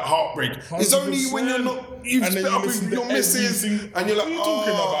 No. That heartbreak. 100%. It's only when you're not, you've split up with your missus, and you're like,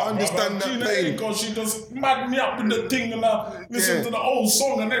 I understand that pain. Because she just mad me up with the thing, and I listened to the old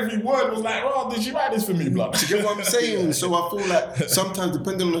song, and every word was like, oh, did she write this for me, blood? Do you get what I'm saying? So I feel like sometimes,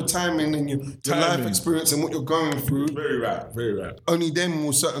 depending on the timing and your life experience and what you're going through, very right. Only then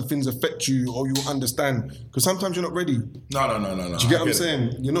will certain things affect you, or you will understand. Because sometimes you're not ready. No. Do you get what I'm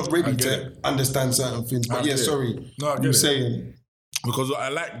saying? You're not ready to understand certain things. But sorry. No, I get it. Saying. Because I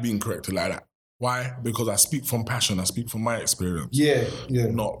like being corrected like that. Why? Because I speak from passion. I speak from my experience. Yeah.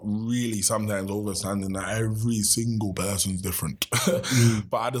 Not really sometimes understanding that every single person's different.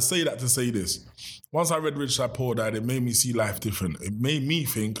 But I just say that to say this. Once I read Rich Dad Poor Dad, it made me see life different. It made me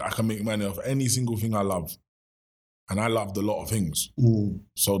think I can make money off any single thing I love. And I loved a lot of things.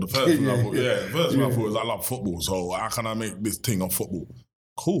 So the first thing I thought, I thought was I love football. So how can I make this thing of football?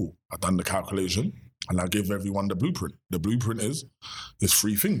 Cool. I done the calculation. And I give everyone the blueprint. The blueprint is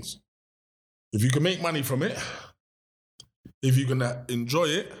 3 things. If you can make money from it, if you can enjoy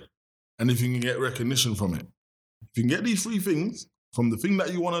it, and if you can get recognition from it. If you can get these 3 things from the thing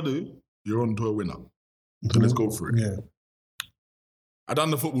that you want to do, you're on to a winner. So let's go for it. Yeah. I done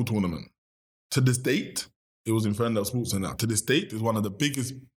the football tournament. To this date, it was in Ferndale Sports Centre. To this date, it's one of the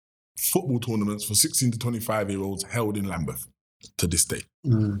biggest football tournaments for 16 to 25-year-olds held in Lambeth. To this day.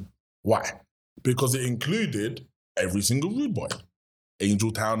 Why? Because it included every single rude boy.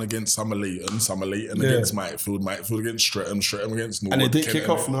 Angel Town against Summer Leighton against Mightfield against Streatham against Norwood. And it didn't kick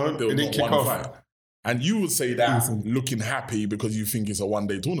off, no? It didn't kick off. Fight. And you would say that looking happy because you think it's a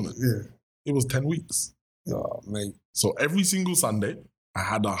one-day tournament. Yeah. It was 10 weeks. Oh, mate. So every single Sunday, I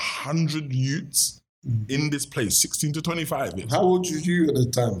had 100 youths in this place, 16 to 25. How old was you at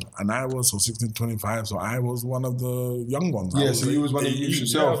the time? And I was, 16 to 25, so I was one of the young ones. Yeah, so you was one of the youth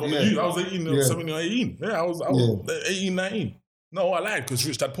yourself. I was 18, 17 or 18. Yeah, I was 18, 19. No, I lied, because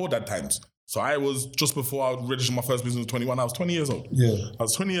Rich Dad Poor Dad times. So I was, just before I registered my first business, 21, I was 20 years old. Yeah. I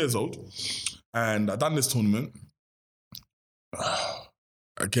was 20 years old, and I done this tournament.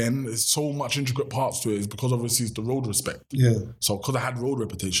 Again, there's so much intricate parts to it. It's because obviously it's the road respect. Yeah. So because I had road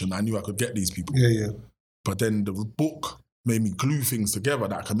reputation, I knew I could get these people. Yeah. But then the book made me glue things together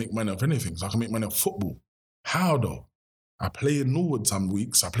that I can make money off anything. So I can make money off football. How though? I play in Norwood some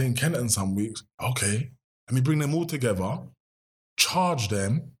weeks, I play in Kenton some weeks. Okay, let me bring them all together, charge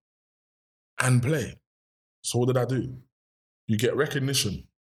them, and play. So what did I do? You get recognition.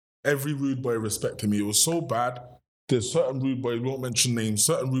 Every rude boy respected me. It was so bad. There's certain rude boy, we won't mention names,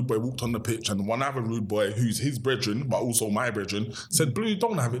 certain rude boy walked on the pitch, and one other rude boy, who's his brethren, but also my brethren, said, Blue,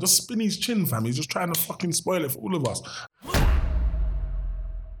 don't have it. Just spin his chin, fam. He's just trying to fucking spoil it for all of us.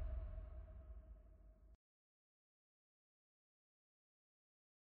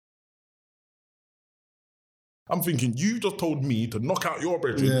 I'm thinking, you just told me to knock out your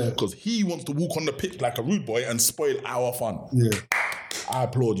brethren because he wants to walk on the pitch like a rude boy and spoil our fun. Yeah. I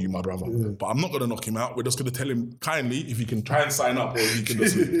applaud you, my brother. Yeah. But I'm not going to knock him out. We're just going to tell him kindly if he can try and sign up or he can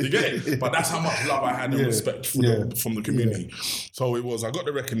just... You get it? But that's how much love I had and respect for from the community. Yeah. So it was, I got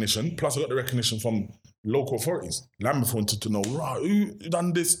the recognition, plus I got the recognition from local authorities. Lambeth wanted to know, right, who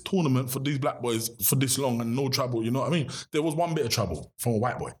done this tournament for these black boys for this long and no trouble, you know what I mean? There was one bit of trouble from a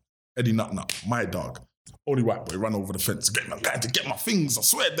white boy, Eddie Nut, my dog. Only white boy ran over the fence, get my things, I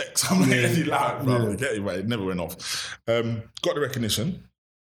swear, Dex. I'm like, Eddie loud, bro. Get it right, it never went off. Got the recognition,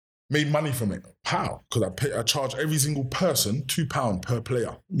 made money from it. How? Because I charge every single person £2 per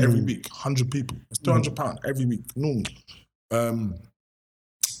player every week, 100 people. It's £200 every week, normal.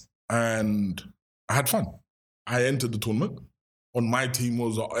 And I had fun. I entered the tournament. On my team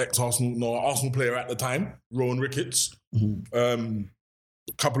was an Arsenal player at the time, Rowan Ricketts. A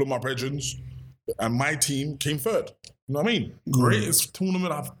couple of my brethren. And my team came third. You know what I mean? Greatest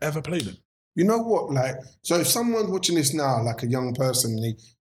tournament I've ever played in. You know what? Like, so if someone's watching this now, like a young person,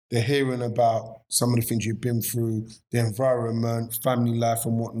 they're hearing about some of the things you've been through, the environment, family life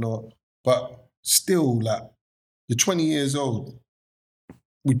and whatnot. But still, like, you're 20 years old.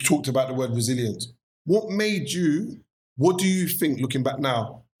 We talked about the word resilience. What do you think, looking back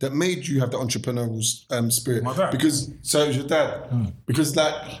now, that made you have the entrepreneurial spirit? My dad. Because, so it was your dad. Because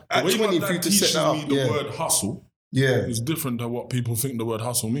like, at 20, if you to set that up. The word hustle is different than what people think the word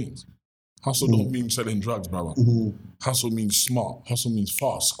hustle means. Hustle don't mean selling drugs, brother. Hustle means smart. Hustle means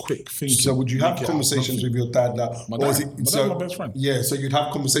fast, quick, thinking. So would you have conversations with your dad? Like, my dad's my best friend. Yeah, so you'd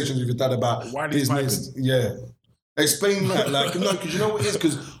have conversations with your dad about business. Yeah. Explain that. Like, no, because you know what it is?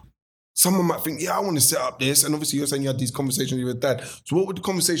 Because someone might think, yeah, I want to set up this. And obviously you're saying you had these conversations with your dad. So what would the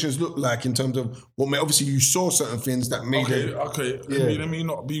conversations look like in terms of what made, obviously you saw certain things that made it. Okay. Let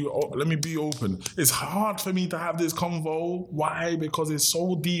me be open. It's hard for me to have this convo. Why? Because it's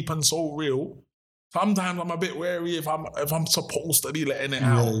so deep and so real. Sometimes I'm a bit wary if I'm supposed to be letting it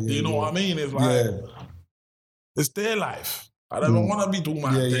out. Do you know what I mean? It's like, it's their life. I don't want to be talking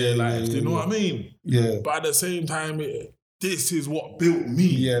about their life. Do you know what I mean? Yeah. But at the same time, this is what built me.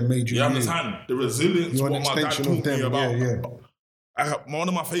 Yeah, made you. You understand? The resilience, what my dad taught me about. One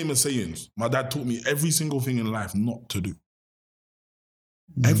of my famous sayings, my dad taught me every single thing in life not to do.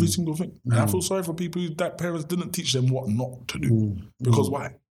 Every single thing. And I feel sorry for people whose parents didn't teach them what not to do. Because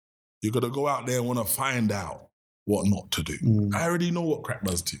why? You got to go out there and want to find out what not to do. I already know what crack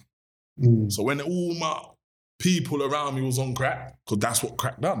does to you. So when all my people around me was on crack, because that's what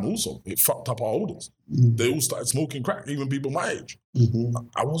crack done also. It fucked up our olders. They all started smoking crack, even people my age.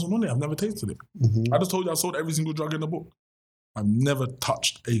 I wasn't on it. I've never tasted it. I just told you I sold every single drug in the book. I've never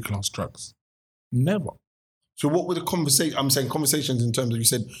touched A-class drugs. Never. So what were the conversations? I'm saying conversations in terms of, you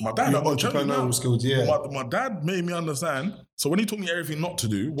said, my dad, your entrepreneurial skills, My dad made me understand. So when he taught me everything not to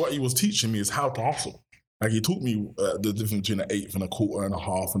do, what he was teaching me is how to hustle. Like, he taught me the difference between an eighth and a quarter and a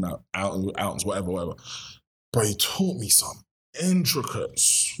half and an ounce, whatever. But he taught me some intricate,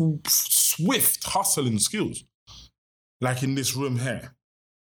 swift hustling skills. Like in this room here.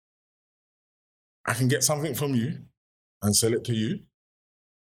 I can get something from you and sell it to you,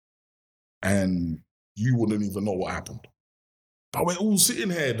 and you wouldn't even know what happened. But we're all sitting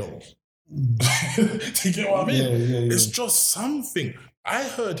here though. Do you get what I mean? Yeah. It's just something. I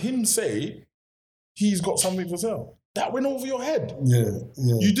heard him say he's got something for sale. That went over your head. Yeah.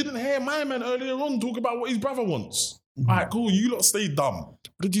 You didn't hear my man earlier on talk about what his brother wants. All right, cool. You lot stay dumb. What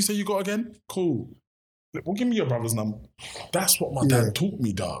did you say you got again? Cool. Well, give me your brother's number. That's what my dad taught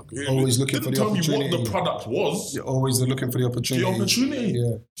me, dog. Always looking for the opportunity. Didn't tell me what the product was. You're always looking for the opportunity.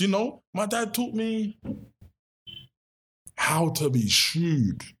 Yeah. Do you know? My dad taught me how to be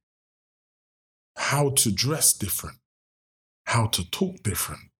shrewd, how to dress different, how to talk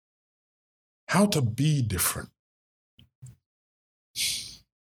different, how to be different.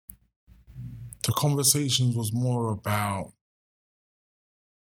 The conversations was more about,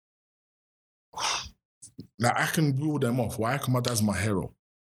 like, I can rule them off. Why? Because my dad's my hero.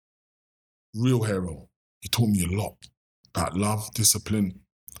 Real hero. He taught me a lot about love, discipline,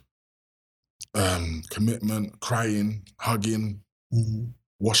 commitment, crying, hugging,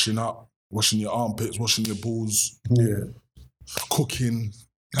 washing up, washing your armpits, washing your balls, cooking.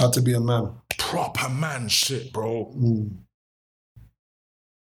 How to be a man. Proper man shit, bro.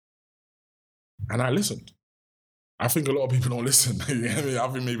 And I listened. I think a lot of people don't listen. You know what I mean? I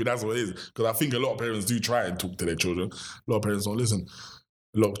think maybe that's what it is. Because I think a lot of parents do try and talk to their children. A lot of parents don't listen.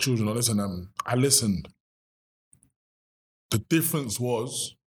 A lot of children don't listen. I listened. The difference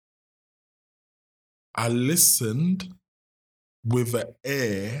was, I listened with an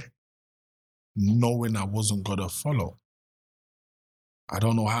air, knowing I wasn't going to follow. I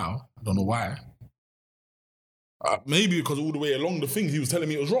don't know how. I don't know why. Maybe because all the way along the thing, he was telling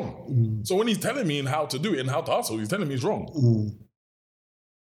me it was wrong. So when he's telling me how to do it and how to hustle, he's telling me it's wrong.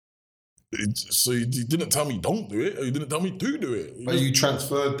 So he didn't tell me don't do it, or he didn't tell me to do it. But you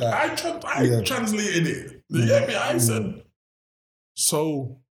transferred that. I translated it. You get me? I said,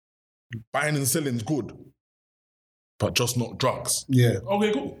 so buying and selling is good, but just not drugs. Yeah.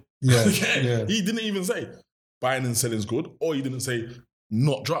 Okay, cool. Yeah. He didn't even say buying and selling is good, or he didn't say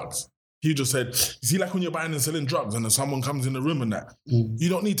not drugs. He just said, you see, like when you're buying and selling drugs and then someone comes in the room and that, you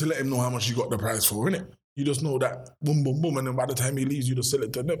don't need to let him know how much you got the price for, innit? You just know that boom, boom, boom, and then by the time he leaves, you just sell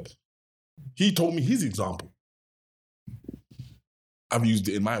it to them. He told me his example. I've used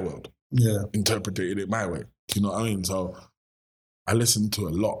it in my world. Yeah. Interpreted it my way. You know what I mean? So I listened to a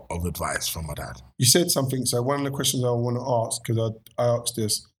lot of advice from my dad. You said something, so one of the questions I want to ask, because I asked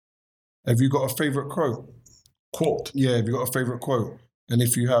this, have you got a favourite quote? Quote? Yeah, have you got a favourite quote? And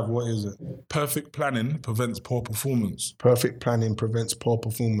if you have, what is it? Perfect planning prevents poor performance. Perfect planning prevents poor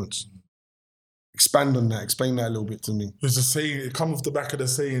performance. Expand on that. Explain that a little bit to me. There's a saying, it comes off the back of the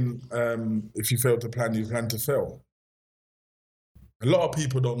saying, if you fail to plan, you plan to fail. A lot of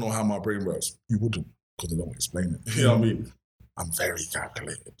people don't know how my brain works. You wouldn't, because they don't explain it. You know what I mean? I'm very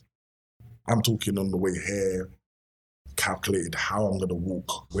calculated. I'm talking on the way here, calculated how I'm going to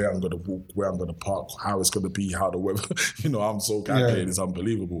walk, where I'm going to walk, where I'm going to park, how it's going to be, how the weather, you know, I'm so calculated, it's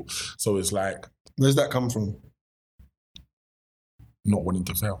unbelievable. So it's like... Where's that come from? Not wanting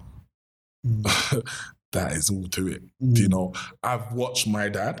to fail. That is all to it. You know, I've watched my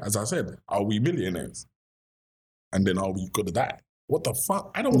dad, as I said, are we millionaires? And then are we gonna die? What the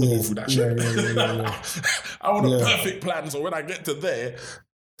fuck? I don't want to go through that shit. I want a perfect plan, so when I get to there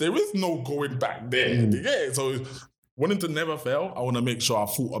is no going back there. Yeah, so wanting to never fail, I want to make sure I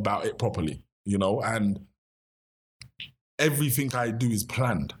thought about it properly, you know, and everything I do is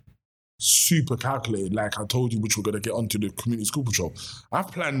planned. Super calculated, like I told you, which we're going to get onto the community school patrol. I've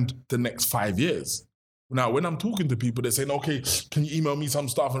planned the next 5 years. Now, when I'm talking to people, they're saying, okay, can you email me some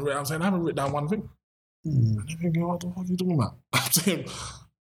stuff? And I'm saying, I haven't written down one thing. And they're thinking, what the fuck are you talking about? I'm saying,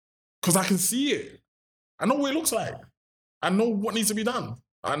 because I can see it. I know what it looks like. I know what needs to be done.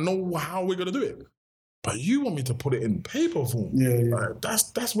 I know how we're going to do it. But you want me to put it in paper form.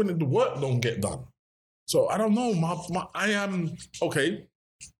 That's when the work don't get done. So I don't know. I am, okay,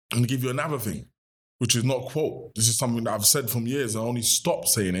 I'm going to give you another thing, which is not a quote. This is something that I've said from years. I only stopped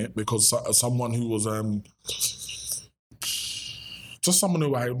saying it because someone who was just someone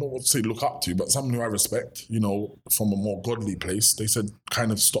who I don't want to say look up to, but someone who I respect, you know, from a more godly place, they said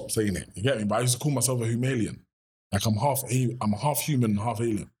kind of stop saying it. You get me? But I used to call myself a Humalian. Like I'm half human, half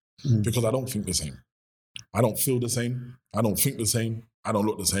alien, because I don't think the same. I don't feel the same. I don't think the same. I don't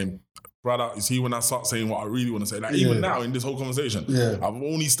look the same. Brother, you see when I start saying what I really want to say, like even now in this whole conversation, I've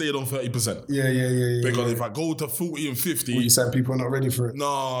only stayed on 30%. Because if I go to 40 and 50... Well, you said people are not ready for it.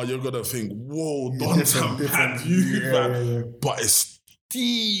 No, you're going to think, whoa, don't different. Man. But it's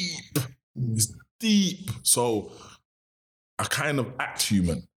deep. It's deep. So I kind of act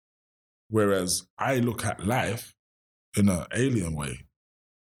human. Whereas I look at life in an alien way.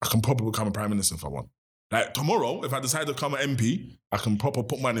 I can probably become a prime minister if I want. Like tomorrow, if I decide to become an MP, I can proper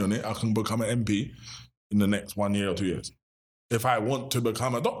put money on it. I can become an MP in the next 1 year or 2 years. If I want to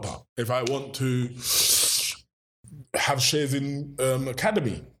become a doctor, if I want to have shares in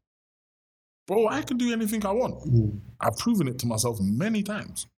academy, bro, I can do anything I want. I've proven it to myself many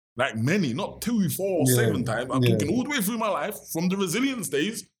times. Like many, not 2, 4, 7 times. I'm talking all the way through my life, from the resilience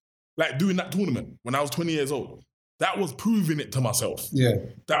days, like doing that tournament when I was 20 years old. That was proving it to myself.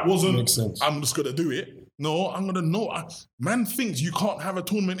 That wasn't, I'm just going to do it. No, I'm going to know. Man thinks you can't have a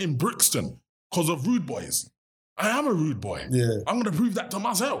tournament in Brixton because of rude boys. I am a rude boy. I'm going to prove that to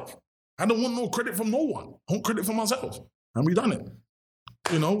myself. I don't want no credit from no one. I want credit for myself. And we done it.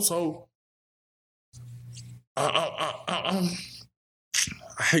 You know, so... I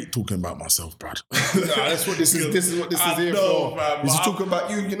hate talking about myself, Brad. That's what this is. This is what this is here for. Man, this is talking about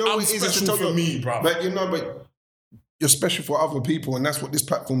you. You know I'm what it is? special to talk for me, bro. But you know, but you're special for other people, and that's what this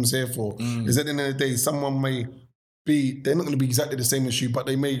platform is here for. Is at the end of the day, someone may be, they're not going to be exactly the same as you, but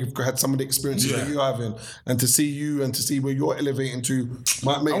they may have had some of the experiences that you're having, and to see you and to see where you're elevating to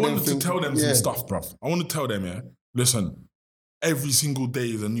might make them think. I wanted to tell them some stuff, bruv. I want to tell them, listen, every single day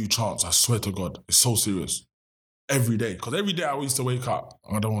is a new chance. I swear to God, it's so serious. Every day. Because every day I used to wake up,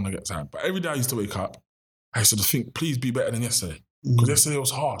 I don't want to get sad, but every day I used to wake up, I used to think, please be better than yesterday. Because yesterday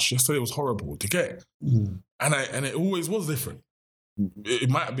was harsh. Yesterday was horrible to get. And it always was different. It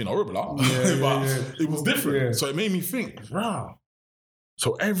might have been horrible, but it was different. So it made me think, wow.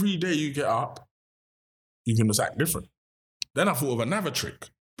 So every day you get up, you can just act different. Then I thought of another trick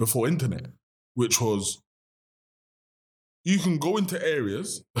before internet, which was, you can go into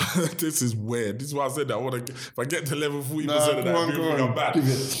areas. This is weird. This is why I said that. If I get to level 40% of that, I think I'm bad.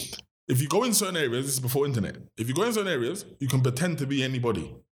 If you go in certain areas, this is before internet. If you go in certain areas, you can pretend to be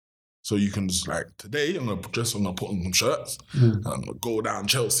anybody. So you can just like, today I'm gonna put on some shirts, and I'm gonna go down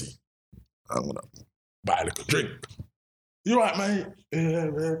Chelsea. I'm gonna buy like a drink. You right, mate?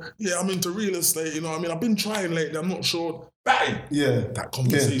 Yeah, I'm into real estate. You know what I mean? I've been trying lately. I'm not sure. Bang! Yeah. That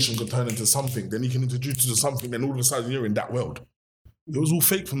conversation could turn into something. Then he can introduce you to something. Then all of a sudden you're in that world. It was all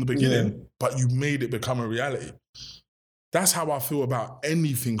fake from the beginning, but you made it become a reality. That's how I feel about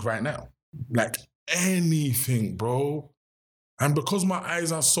anything right now. Like anything, bro. And because my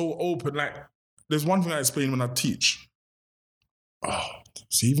eyes are so open, like there's one thing I explain when I teach.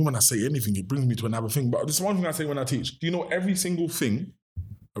 See, even when I say anything, it brings me to another thing. But there's one thing I say when I teach. Do you know every single thing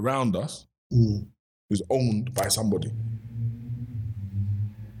around us is owned by somebody?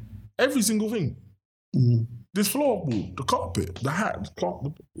 Every single thing. Mm. This floorboard, the carpet, the hat,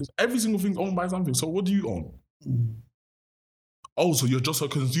 every single thing's owned by something. So what do you own? Mm. Oh, so you're just a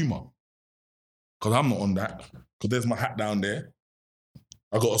consumer? Because I'm not on that. Because there's my hat down there.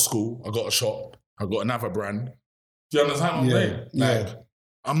 I got a school, I got a shop, I got another brand. Do you understand what I'm saying? Like,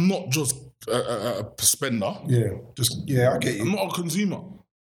 I'm not just a spender. I get you. I'm not a consumer.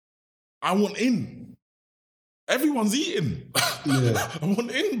 I want in. Everyone's eating. Yeah. I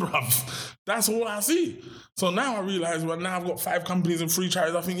want in, bruv. That's all I see. So now I realise, well, now I've got 5 companies and 3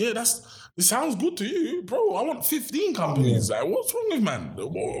 charities. I think, it sounds good to you. Bro, I want 15 companies. Like, what's wrong with man?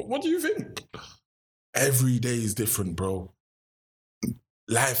 What do you think? Every day is different, bro.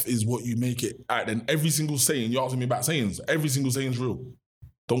 Life is what you make it. All right, then every single saying, you're asking me about sayings, every single saying's real.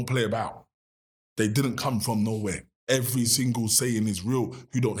 Don't play about. They didn't come from nowhere. Every single saying is real.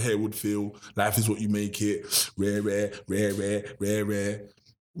 Who don't hear would feel. Life is what you make it. Rare, rare, rare, rare, rare, rare.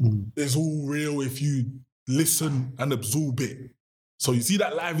 It's all real if you listen and absorb it. So you see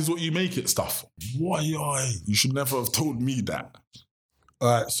that life is what you make it stuff. Why? You should never have told me that.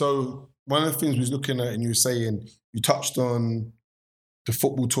 All right, so one of the things we was looking at and you were saying, you touched on the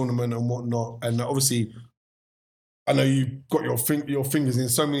football tournament and whatnot, and obviously, I know you got your fingers in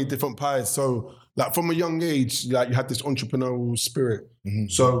so many different pies. So, like from a young age, like you had this entrepreneurial spirit. Mm-hmm.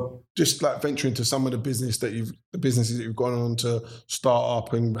 So, just like venture into some of the businesses that you've gone on to start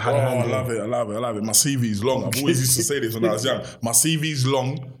up and had. I love it. My CV's long. I've always used to say this when I was young. My CV's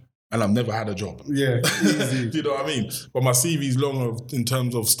long, and I've never had a job. Yeah, easy. You know what I mean? But my CV's long in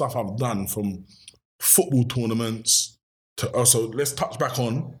terms of stuff I've done, from football tournaments to. So let's touch back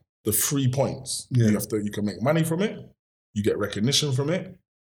on the 3 points. Yeah. You can make money from it, you get recognition from it,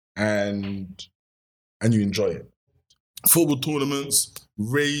 and you enjoy it. Football tournaments,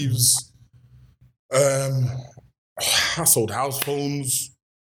 raves. I sold house phones.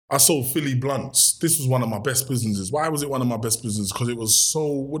 I sold Philly blunts. This was one of my best businesses. Why was it one of my best businesses? Because it was so,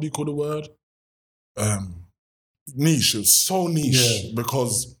 what do you call the word? Niche. It was so niche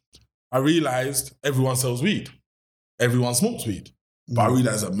because I realised everyone sells weed. Everyone smokes weed. But I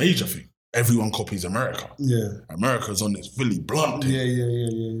realised a major thing. Everyone copies America. Yeah. America's on this Philly blunt thing.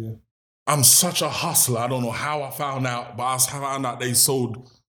 Yeah. I'm such a hustler. I don't know how I found out, but I found out they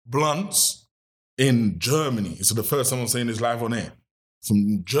sold blunts in Germany. So the first time I'm saying this live on air.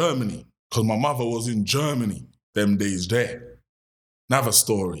 From Germany. Because my mother was in Germany them days there. Another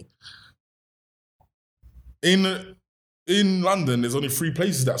story. In London, there's only 3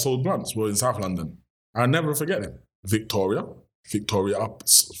 places that sold blunts. Well, in South London. I'll never forget them. Victoria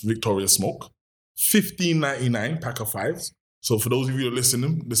Smoke, $15.99 pack of 5s. So for those of you that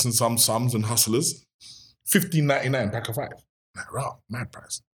listen some sums and hustlers, $15.99 pack of 5. Like, wow, mad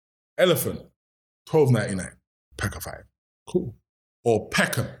price. Elephant, $12.99 pack of 5. Cool. Or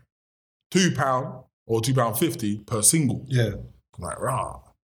Peckham, £2 or £2.50 per single. Yeah. I'm like, rah.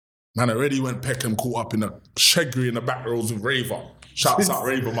 Man already went Peckham, caught up in a Shegri in the back rows with Raver. Shouts out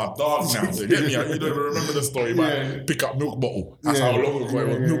Raver, my dog now. So get me out. You don't even remember the story, man. Pick up milk bottle. That's how long ago it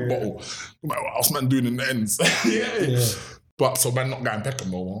was, milk bottle. I'm like, what else man doing in the ends? But so man not going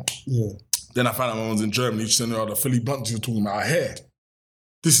Peckham no more. Yeah. Then I found out when I was in Germany, she said, the Philly blunts you were talking about, I heard.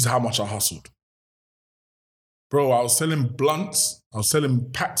 This is how much I hustled. Bro, I was selling blunts. I was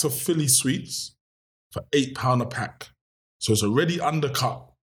selling packs of Philly sweets for £8 a pack. So it's already undercut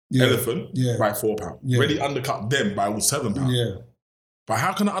Elephant by £4. Already undercut them by £7. Yeah. But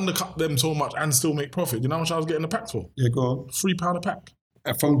how can I undercut them so much and still make profit? You know how much I was getting the packs for? Yeah, go on. £3 a pack.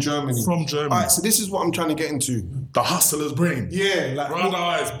 From Germany. From Germany. All right, so this is what I'm trying to get into. The hustler's brain. Yeah, like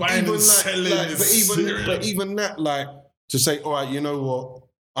brother, it's buying and selling. But even that, like, to say, all right, you know what?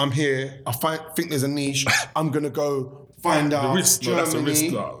 I'm here. I think there's a niche. I'm gonna go find out. The risk, Germany, that's a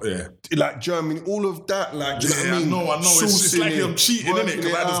risk. Like Germany, all of that. Like, do you know what I mean? I know. It's like I'm cheating, innit?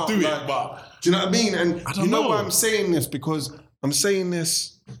 Because I just do it. But do you know what I mean? And you know why I'm saying this? Because I'm saying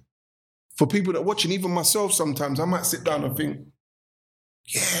this for people that are watching, even myself sometimes, I might sit down and think,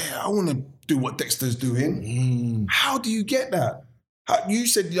 yeah, I want to do what Dexter's doing. How do you get that? You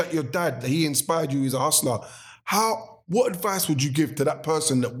said like your dad, he inspired you as a hustler. What advice would you give to that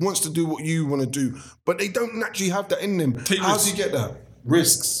person that wants to do what you want to do, but they don't naturally have that in them? How do you get that?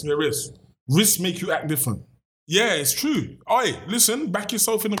 Risks. Yeah, risks. Risks make you act different. Yeah, it's true. Oi, listen, back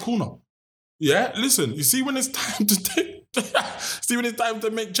yourself in the corner. Yeah, listen, you see when it's time to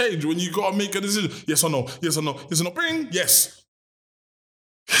make change, when you got to make a decision. Yes or no, yes or no, yes or no, bring, yes.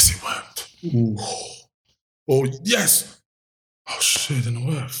 Yes, it worked. Oh, yes. Oh, shit, it didn't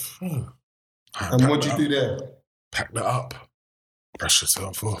work. And what'd you do there? Pack that up. Brush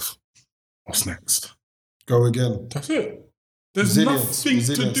yourself off. What's next? Go again. That's it. There's nothing to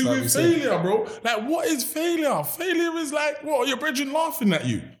resilience, do like we with said. failure, bro. Like, what is failure? Failure is like, what, your brethren laughing at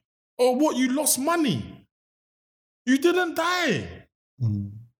you? Or what, you lost money? You didn't die.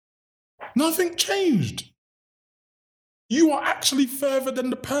 Nothing changed. You are actually further than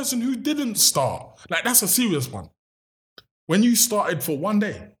the person who didn't start. Like, that's a serious one. When you started for one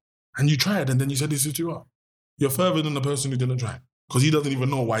day and you tried and then you said this is too hard, you're further than the person who didn't try. Because he doesn't even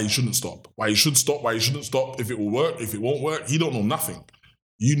know why he shouldn't stop. Why he should stop, why he shouldn't stop, if it will work, if it won't work. He don't know nothing.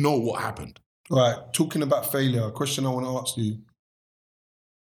 You know what happened. Right, talking about failure, a question I want to ask you.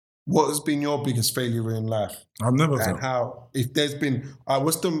 What has been your biggest failure in life? I've never And failed. how, if there's been,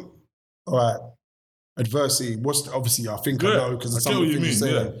 adversity, obviously I think I Yeah, know because I of get some of what the you things you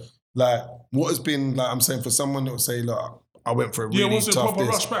mean, say. Like, what has been, like I'm saying, for someone that will say, look, I went for a really what's the tough proper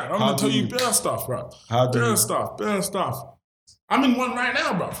this. rush back? I'm How going to tell do you bare stuff, bro. How do Bare you? stuff. I'm in one right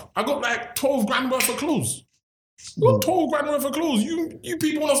now, bro. I got like 12 grand worth of clothes. I got 12 grand worth of clothes. You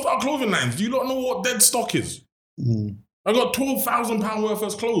people want to start clothing lines. Do you not know what dead stock is? I got £12,000 worth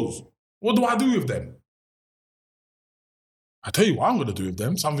of clothes. What do I do with them? I tell you what I'm going to do with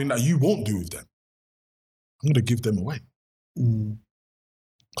them, something that you won't do with them. I'm going to give them away.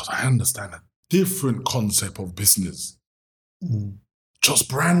 Because I understand a different concept of business. Just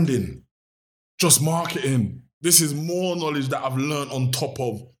branding, just marketing. This is more knowledge that I've learned on top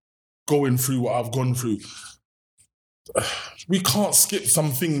of going through what I've gone through. We can't skip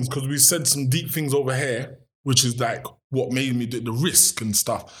some things because we said some deep things over here, which is like what made me do the risk and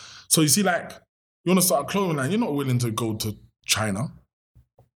stuff. So you see, like, you want to start a clothing line, you're not willing to go to China.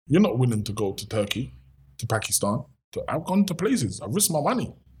 You're not willing to go to Turkey, to Pakistan. I've gone to places. I risked my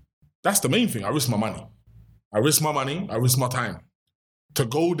money. That's the main thing. I risk my money. I risk my time. To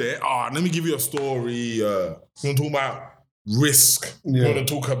go there, let me give you a story. You want to talk about risk. Yeah. You want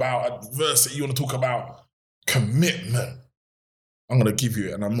to talk about adversity. You want to talk about commitment. I'm going to give you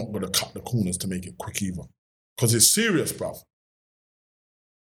it, and I'm not going to cut the corners to make it quick either. Because it's serious, bruv.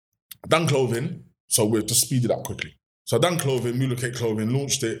 I've done clothing, so we'll just speed it up quickly. So I've done clothing, Mulocate Clothing,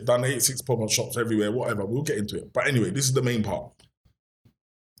 launched it, done 86 pop-up shops everywhere, whatever. We'll get into it. But anyway, this is the main part.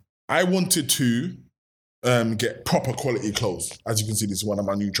 I wanted to get proper quality clothes. As you can see, this is one of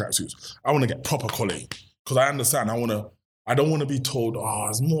my new tracksuits. I want to get proper quality because I understand. I don't want to be told,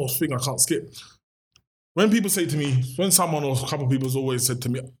 there's more thing I can't skip. When people say to me, when someone or a couple of people has always said to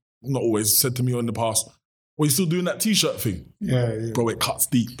me, not always, said to me in the past, well, you still doing that t-shirt thing? Yeah. Bro, it cuts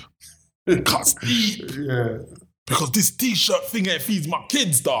deep. It cuts deep. Yeah. Because this t-shirt thing here feeds my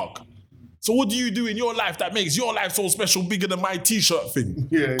kids, dog. So what do you do in your life that makes your life so special, bigger than my t-shirt thing?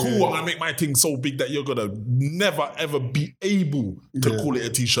 Yeah, cool, yeah. I'm gonna make my thing so big that you're gonna never ever be able to call it a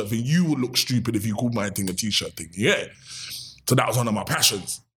t-shirt thing. You would look stupid if you called my thing a t-shirt thing. Yeah. So that was one of my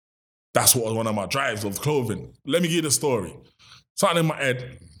passions. That's what was one of my drives of clothing. Let me give you the story. Something in my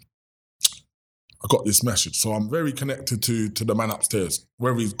head, I got this message. So I'm very connected to the man upstairs.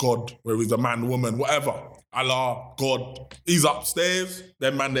 Whether he's God, whether he's a man, woman, whatever. Allah, God, he's upstairs.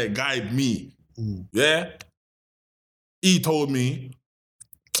 That man there guide me. Yeah? He told me,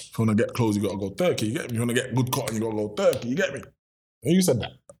 if you want to get clothes, you got to go Turkey. You get me? You want to get good cotton, you got to go Turkey. You get me? And you said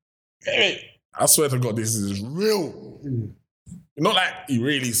that. You get me? I swear to God, this is real. Not like he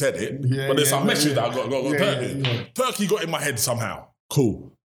really said it, but there's some message that I got to go Turkey. Yeah. Turkey got in my head somehow.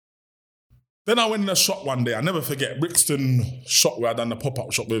 Cool. Then I went in a shop one day. I never forget, Brixton shop where I done the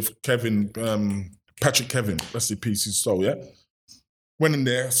pop-up shop with Kevin, Patrick Kevin, rest in peace, his soul, yeah? Went in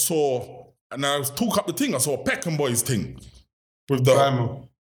there, saw, and I took up the thing. I saw a Peckham Boys thing. With the... Grimer.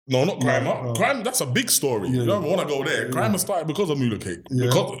 No, not Grimer. No. Grimer, that's a big story. You don't want to go there. Grimer started because of Mulocate. Yeah.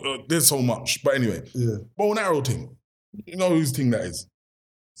 Because there's so much. But anyway, bow and arrow thing. You know whose thing that is?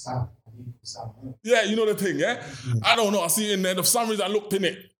 Sam. Yeah, you know the thing, yeah? I don't know. I see it in there. For some reason, I looked in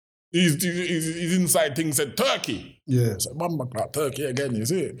it. His inside thing said Turkey. Yeah. I said, Mama, Turkey again, you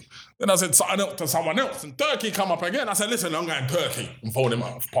see it? Then I said something else to someone else, and Turkey come up again. I said, listen, I'm going Turkey. I'm phoning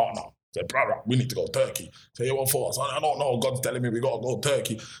my partner. I said, brother, we need to go Turkey. I said, yeah, what for? I don't know. God's telling me we got to go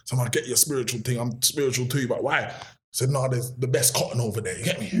Turkey. So I'm going to get your spiritual thing. I'm spiritual too, but why? I said, no, there's the best cotton over there. You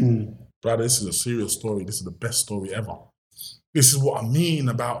get me? Brother, this is a serious story. This is the best story ever. This is what I mean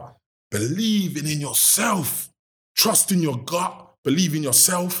about believing in yourself, trusting your gut, believe in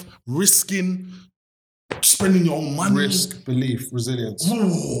yourself, risking, spending your own money. Risk, belief, resilience.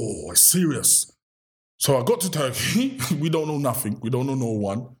 Oh, it's serious. So I got to Turkey. We don't know nothing. We don't know no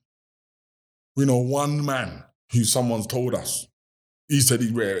one. We know one man who someone's told us. He said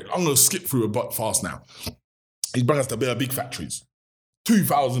he'd wear it. I'm going to skip through it but fast now. He brought us to bare big factories.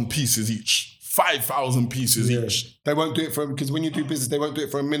 2,000 pieces each. 5,000 pieces each. They won't do it for, because when you do business, they won't do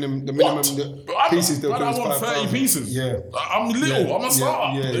it for a minimum. The What? minimum But pieces they'll do I is want 5,000. 30 pieces. Yeah. I'm little. I'm a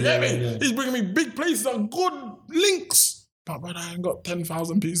startup. Yeah, You get me? yeah. He's bringing me big places and good links. But brother, I ain't got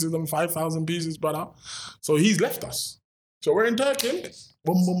 10,000 pieces and 5,000 pieces, brother. So he's left us. So we're in Turkey.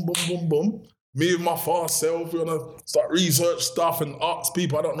 Boom, boom, boom, boom, boom. Me and my fast self, we're gonna start research stuff and ask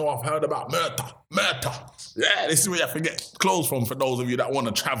people. I don't know, I've heard about Murta. Yeah, this is where you have to get clothes from for those of you that want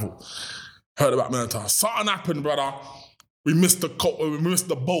to travel. Heard about Murta. Something happened, brother. We missed the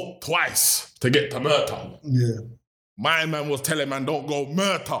boat twice to get to Murta. Yeah. My man was telling man, don't go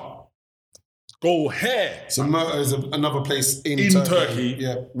Murta. Go here. So Murta is another place in Turkey,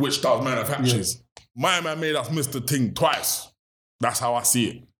 which does manufactures. Yeah. My man made us miss the thing twice. That's how I see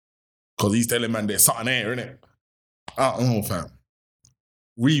it. Because he's telling man there's something there, innit? I don't know, fam.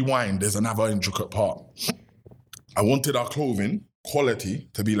 Rewind, there's another intricate part. I wanted our clothing quality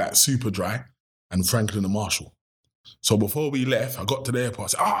to be like Superdry and Franklin and Marshall. So before we left, I got to the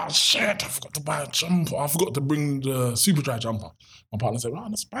airport. I said, shit, I forgot to buy a jumper. I forgot to bring the Superdry jumper. My partner said,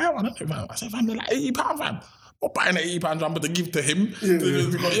 let's buy one, innit, fam? I said, fam, they're like £80, fam. I'm not buying an £80 jumper to give to him. You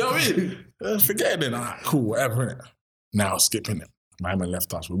know what I mean? Forget it. I'm like, cool, whatever, innit? Now skipping it. My man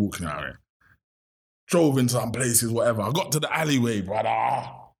left us. We're walking out here. Drove into some places, whatever. I got to the alleyway, brother.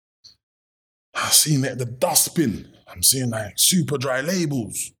 I seen it, the dustbin. I'm seeing like Superdry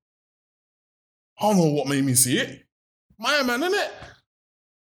labels. I don't know what made me see it. My man, innit?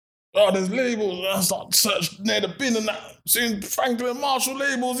 Oh, there's labels. I start searching near the bin and that. Seeing Franklin Marshall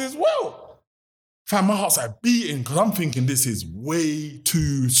labels as well. Fam, my heart's like beating because I'm thinking this is way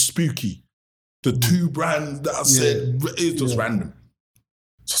too spooky. The two brands that I said, it's just random.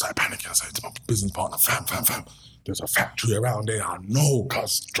 So I was like panicking. I said to my business partner, fam, there's a factory around there. I know,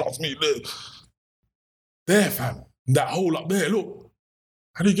 cuz, trust me, look. There, fam. That hole up there, look.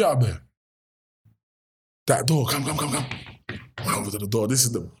 How do you get up there? That door, come. Went over to the door. This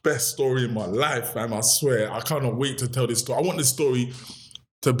is the best story in my life, fam. I swear. I cannot wait to tell this story. I want this story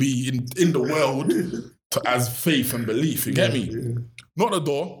to be in the world as faith and belief. You get me? Yeah. Not the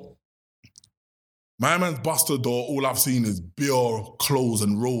door. My man's bust the door. All I've seen is beer, clothes,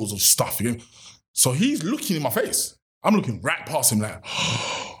 and rolls of stuff. You know? So he's looking in my face. I'm looking right past him like,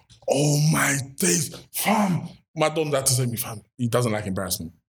 oh my days, fam. My dad had to say to me, fam, he doesn't like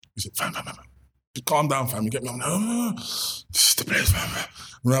embarrassment. He said, fam. Calm down, fam. You get me? I'm like, this is the place, fam.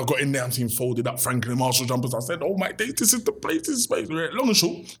 When I got in there, I'm seeing folded up Franklin Marshall jumpers. I said, oh my days, this is the place, this is the place. Long and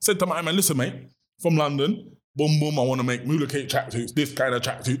short, said to my man, listen, mate, from London, boom, I want to make Moolah Cake tracksuits, this kind of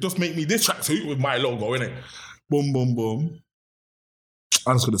tracksuit. Just make me this tracksuit with my logo, innit? Boom.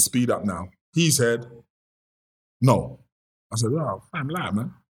 I'm just going to speed up now. He said, no. I said, oh, I'm lying,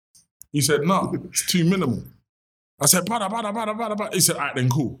 man. He said, no, it's too minimal. I said, bada. He said, all right, then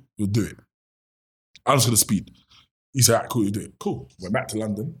cool, you'll do it. I'm just going to speed. He said, all right, cool, you do it. Cool. Went back to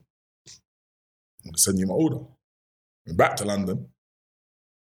London. I'm going to send you my order. Went back to London.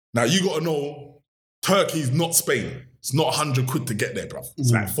 Now, you got to know, Turkey's not Spain. It's not 100 quid to get there, bruv.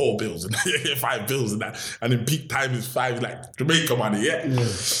 It's like 4 bills and 5 bills and that. And in peak time, it's 5, like Jamaica money, yeah?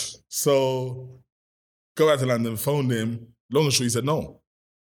 So, go back to London, phoned him. Long and short, he said no.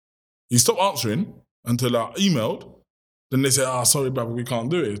 He stopped answering until I emailed. Then they said, sorry, brother, we can't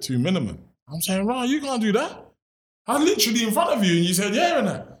do it. It's too minimum. I'm saying, right, you can't do that. I was literally in front of you and you said, yeah, and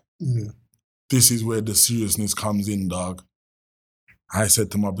that. Yeah. This is where the seriousness comes in, dog. I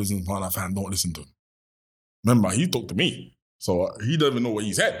said to my business partner, fam, don't listen to him. Remember, he talked to me. So he doesn't even know what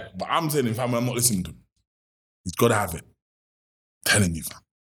he said. But I'm saying, fam, I'm not listening to him. He's got to have it. I'm telling you, fam.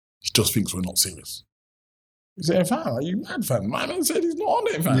 He just thinks we're not serious. He said, fam, are you mad, fam? My man said he's not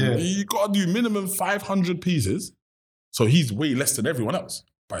on it, fam. Yeah. You got to do minimum 500 pieces. So he's way less than everyone else.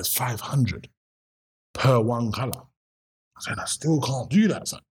 But it's 500 per one colour. I said, I still can't do that,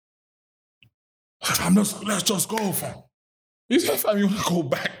 son. I said, fam, let's just go, fam. He said, fam, you want to go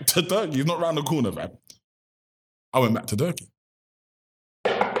back to Turkey? He's not round the corner, fam. I went back to Turkey.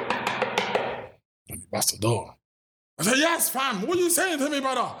 And he bust the door. I said, yes, fam, what are you saying to me,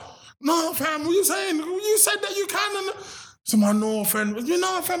 brother? No, fam, what are you saying? You said that you can. And so my no, friend, you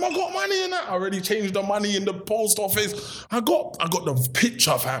know, fam, I got money in that. I already changed the money in the post office. I got the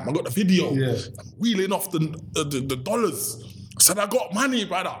picture, fam. I got the video. Yeah. I'm wheeling off the dollars. I said, I got money,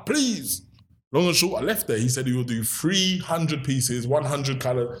 brother, please. Long and short, I left there. He said he will do 300 pieces, 100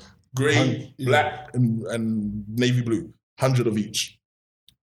 colour, grey, black, and navy blue. 100 of each.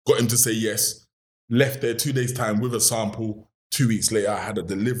 Got him to say yes. Left there 2 days' time with a sample. 2 weeks later, I had a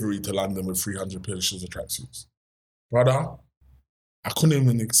delivery to London with 300 pairs of tracksuits. Brother, I couldn't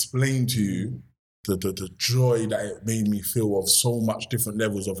even explain to you the joy that it made me feel of so much different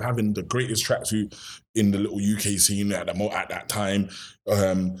levels of having the greatest tracksuit in the little UK scene at that time,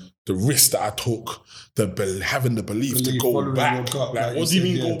 the risk that I took, having the belief to go back. Gut, like, what do you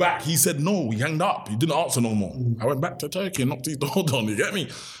mean go back? He said no, he hanged up. He didn't answer no more. I went back to Turkey and knocked his door down, you get me?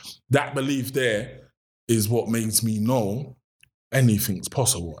 That belief there is what makes me know anything's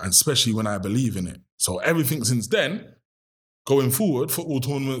possible, and especially when I believe in it. So everything since then, going forward, football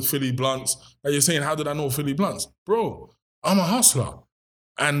tournaments, Philly Blunts, like you're saying, how did I know Philly Blunts? Bro, I'm a hustler.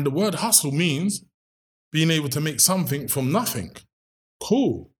 And the word hustle means being able to make something from nothing.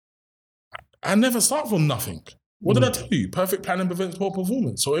 Cool. I never start from nothing. What did I tell you? Perfect planning prevents poor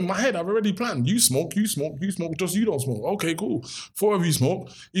performance. So in my head, I've already planned. You smoke, just you don't smoke. Okay, cool. 4 of you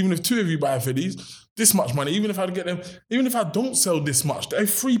smoke. Even if 2 of you buy Phillies, this much money, even if I get them, even if I don't sell this much, they're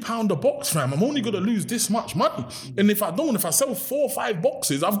 £3 a box, fam. I'm only going to lose this much money. And if I sell 4 or 5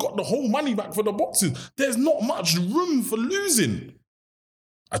 boxes, I've got the whole money back for the boxes. There's not much room for losing.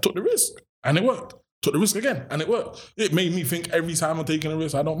 I took the risk and it worked. Took the risk again, and it worked. It made me think every time I'm taking a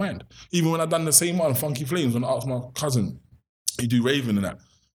risk, I don't mind. Even when I done the same one, Funky Flames, when I asked my cousin, he do raving and that.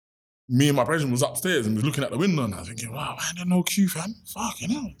 Me and my president was upstairs and was looking at the window and I was thinking, wow, man, there's no queue, fam.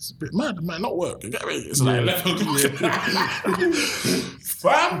 Fucking hell, it's a bit mad. It might not work. You get me? It's like 11 o'clock.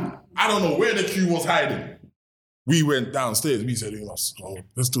 Fam, I don't know where the queue was hiding. We went downstairs. We said,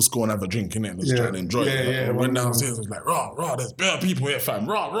 let's just go and have a drink, innit? Let's try and enjoy it. We went downstairs. I was like, rah, there's bare people here, fam.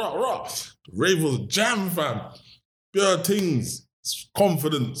 Rah. The rave was jam, fam. Bare things,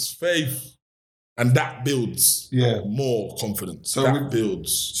 confidence, faith. And that builds more confidence. So that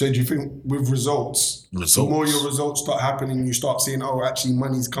builds. So do you think with results, the more your results start happening, you start seeing, actually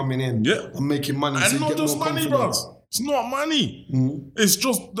money's coming in. Yeah. I'm making money. And so not just money, bro. It's not money. It's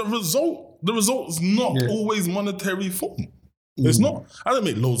just the result. The result is not always monetary form. It's not. I didn't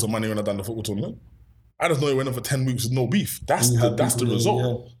make loads of money when I done the football tournament. I just know it went on for 10 weeks with no beef. That's the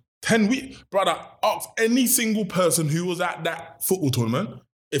result. Yeah. 10 weeks. Brother, ask any single person who was at that football tournament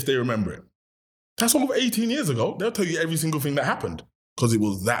if they remember it. That's over 18 years ago. They'll tell you every single thing that happened because it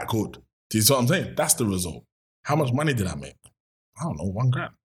was that good. Do you see what I'm saying? That's the result. How much money did I make? I don't know,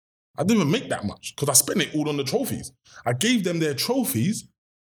 £1,000. I didn't even make that much because I spent it all on the trophies. I gave them their trophies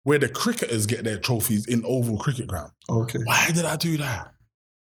where the cricketers get their trophies in Oval Cricket Ground. Okay. Why did I do that?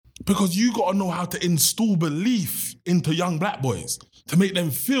 Because you got to know how to install belief into young black boys to make them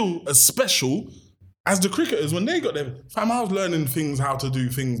feel as special as the cricketers when they got them. Fam, I was learning things, how to do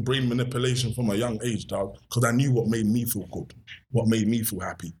things, brain manipulation from a young age, dog, because I knew what made me feel good, what made me feel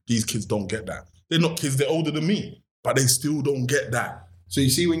happy. These kids don't get that. They're not kids, they're older than me, but they still don't get that. So you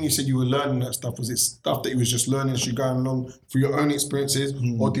see, when you said you were learning that stuff, was it stuff that you was just learning as you're going along through your own experiences,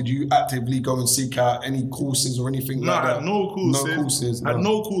 or did you actively go and seek out any courses or anything like that? I had no courses. I had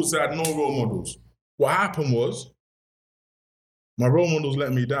no courses, I had no role models. What happened was, my role models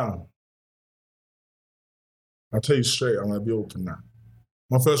let me down. I'll tell you straight, I'm going to be open now.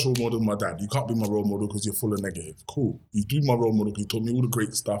 My first role model is my dad. You can't be my role model because you're full of negative. Cool. You do my role model because you told me all the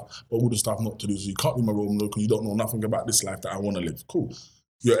great stuff, but all the stuff not to do. So you can't be my role model because you don't know nothing about this life that I want to live. Cool.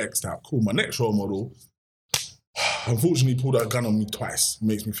 You're X'd out. Cool. My next role model, unfortunately, pulled that gun on me twice. It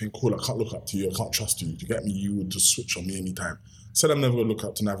makes me think, cool, I can't look up to you. I can't trust you. You get me? You would just switch on me anytime. I said I'm never going to look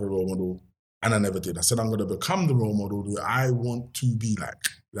up to another role model, and I never did. I said I'm going to become the role model that I want to be like.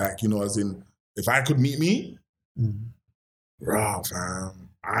 Like, you know, as in, if I could meet me, rah, fam,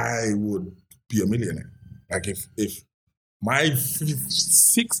 I would be a millionaire. Like if my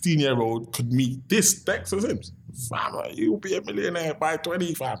 16-year-old could meet this Dexter Sims, fam, you'll be a millionaire by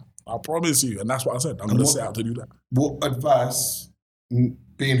 20, fam. I promise you. And that's what I said. I'm going to set out to do that. What advice,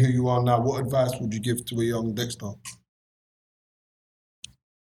 being who you are now, what advice would you give to a young Dexter?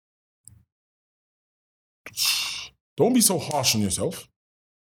 Don't be so harsh on yourself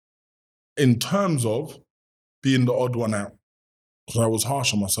in terms of being the odd one out. Because I was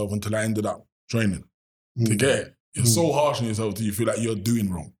harsh on myself until I ended up joining. To get it? You're so harsh on yourself till you feel like you're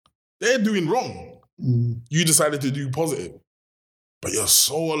doing wrong. They're doing wrong. You decided to do positive. But you're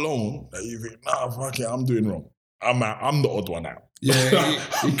so alone that you think, nah, fuck it, I'm doing wrong. I'm the odd one out. Yeah,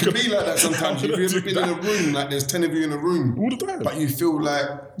 it could be like that sometimes. Have you ever been in a room, like there's 10 of you in a room, all the time, but you feel like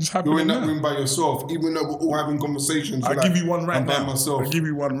you're in that room by yourself, even though we're all having conversations. I'll give you one right now. I'll give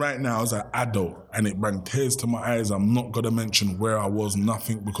you one right now as an adult, and it brought tears to my eyes. I'm not going to mention where I was,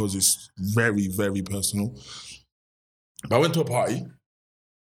 nothing, because it's very, very personal. But I went to a party.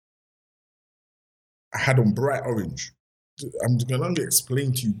 I had on bright orange. I'm going to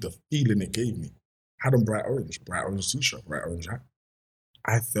explain to you the feeling it gave me. I had on bright orange t-shirt, bright orange hat.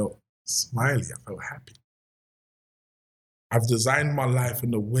 I felt smiley, I felt happy. I've designed my life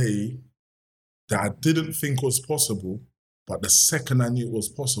in a way that I didn't think was possible, but the second I knew it was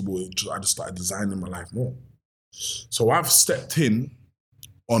possible, I just started designing my life more. So I've stepped in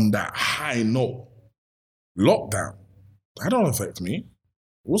on that high note. Lockdown, that don't affect me.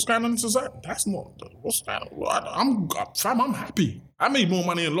 What's going on in society? That's not, what's going on? I'm happy. I made more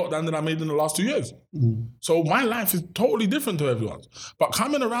money in lockdown than I made in the last 2 years. So my life is totally different to everyone's. But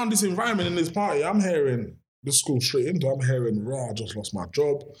coming around this environment in this party, I'm hearing, this school straight into, I'm hearing, I just lost my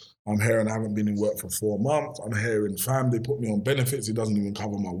job. I'm hearing I haven't been in work for 4 months. I'm hearing, fam, they put me on benefits. It doesn't even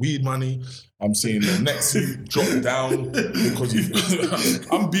cover my weed money. I'm seeing the next you drop down because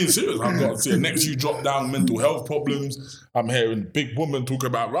I'm being serious. I've got to see a next you drop down, mental health problems. I'm hearing big women talk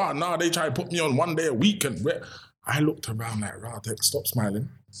about, they try to put me on 1 day a week. And I looked around like, Dex, stop smiling.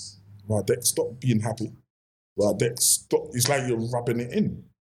 Dex, stop being happy. Dex, stop. It's like you're rubbing it in.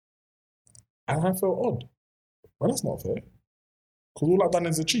 And I felt odd. Well, that's not fair. Because all I've done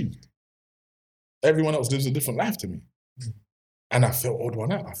is achieved. Everyone else lives a different life to me. And I felt odd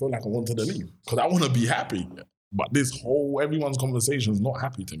one out. I felt like I wanted to leave. Because I want to be happy. But everyone's conversation is not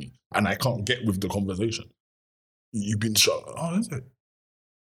happy to me. And I can't get with the conversation. You've been shot. Oh, is it? I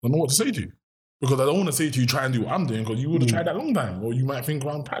don't know what to say to you. Because I don't want to say to you, try and do what I'm doing, because you would have tried that long time. Or you might think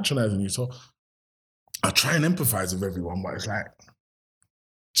I'm patronizing you. So I try and empathize with everyone, but it's like,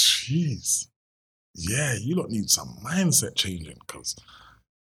 jeez. Yeah, you don't need some mindset changing, because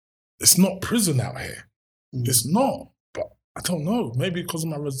it's not prison out here. It's not. But I don't know. Maybe because of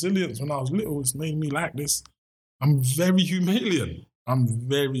my resilience when I was little, it's made me like this. I'm very Himalayan. I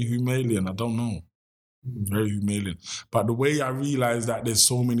don't know. Very Himalayan. But the way I realize that there's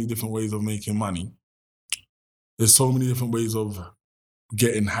so many different ways of making money, there's so many different ways of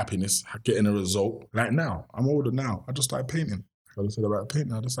getting happiness, getting a result. Like now, I'm older now. I just started painting. I just said about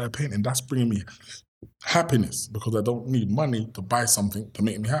painting. I just started painting. That's bringing me happiness because I don't need money to buy something to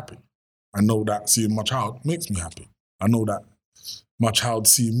make me happy. I know that seeing my child makes me happy. I know that my child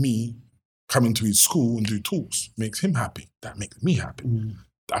seeing me come into his school and do talks makes him happy. That makes me happy.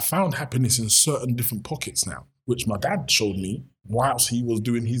 I found happiness in certain different pockets now, which my dad showed me whilst he was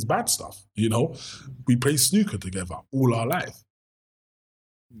doing his bad stuff. You know, we play snooker together all our life.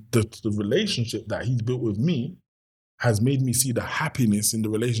 The relationship that he's built with me has made me see the happiness in the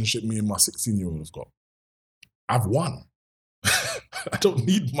relationship me and my 16-year-old have got. I've won. I don't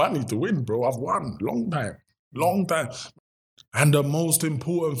need money to win, bro. I've won. Long time. And the most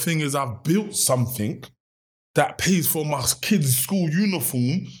important thing is I've built something that pays for my kids' school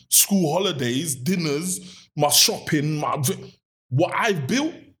uniform, school holidays, dinners, my shopping, what I've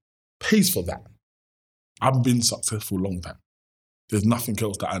built pays for that. I've been successful a long time. There's nothing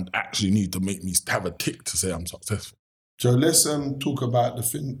else that I actually need to make me have a tick to say I'm successful. So let's talk about the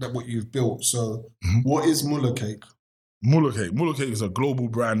thing that what you've built. So what is Muller Cake? Muller Cake is a global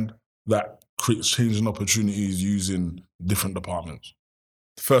brand that creates changing opportunities using different departments.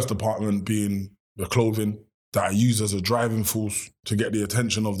 The first department being the clothing that I use as a driving force to get the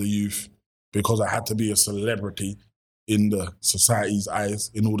attention of the youth because I had to be a celebrity in the society's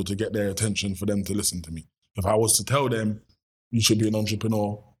eyes in order to get their attention for them to listen to me. If I was to tell them, you should be an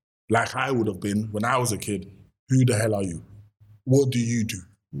entrepreneur, like I would have been when I was a kid, who the hell are you? What do you do?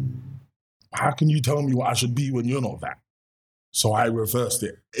 How can you tell me what I should be when you're not that? So I reversed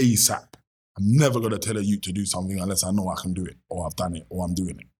it ASAP. I'm never going to tell a youth to do something unless I know I can do it, or I've done it, or I'm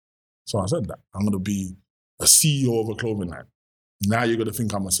doing it. So I said that. I'm going to be a CEO of a clothing line. Now you're going to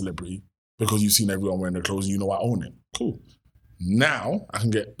think I'm a celebrity because you've seen everyone wearing the clothes and you know I own it. Cool. Now I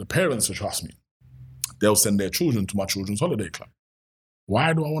can get the parents to trust me. They'll send their children to my children's holiday club.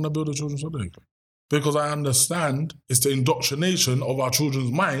 Why do I want to build a children's holiday club? Because I understand it's the indoctrination of our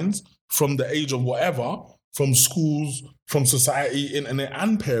children's minds from the age of whatever, from schools, from society, internet,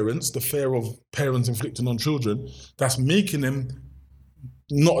 and parents, the fear of parents inflicting on children, that's making them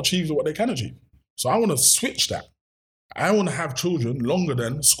not achieve what they can achieve. So I want to switch that. I want to have children longer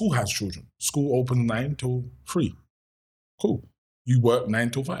than school has children. School opens 9 till 3. Cool. You work 9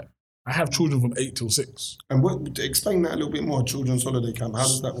 till 5. I have children from 8 till 6. And explain that a little bit more, children's holiday camp. How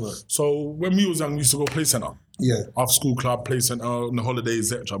does that work? So when we was young, we used to go play centre. Yeah. After school club, play centre, on the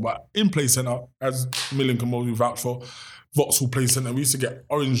holidays, etc. But in play centre, as Million can mostly vouch for, Vauxhall play centre, we used to get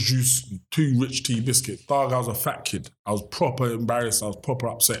orange juice, 2 rich tea biscuits. Dog, I was a fat kid. I was proper embarrassed. I was proper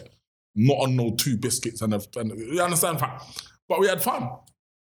upset. Not on no 2 biscuits and you understand, fam? But we had fun.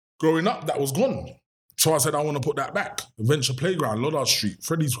 Growing up, that was gone. So I said, I want to put that back. Adventure Playground, Loddard Street,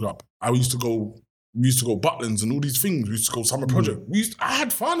 Freddie's Club. We used to go Butlins and all these things. We used to go Summer Project. I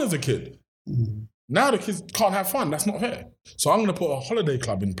had fun as a kid. Now the kids can't have fun. That's not fair. So I'm going to put a holiday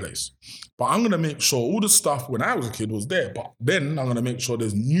club in place. But I'm going to make sure all the stuff when I was a kid was there. But then I'm going to make sure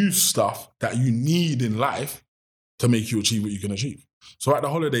there's new stuff that you need in life to make you achieve what you can achieve. So at the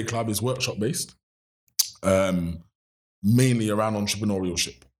holiday club is workshop-based, mainly around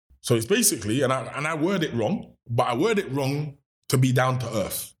entrepreneurship. So it's basically, and I word it wrong, but I word it wrong to be down to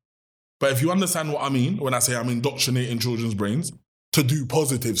earth. But if you understand what I mean, when I say I'm indoctrinating children's brains to do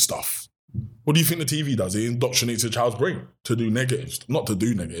positive stuff, what do you think the TV does? It indoctrinates a child's brain to do negative, not to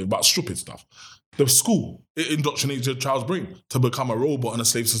do negative, but stupid stuff. The school, it indoctrinates a child's brain to become a robot and a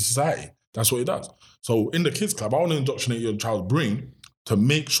slave to society. That's what it does. So in the kids club, I want to indoctrinate your child's brain to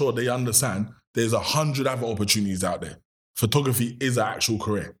make sure they understand there's 100 other opportunities out there. Photography is an actual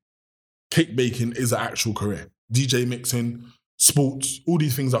career. Cake baking is an actual career. DJ mixing, sports, all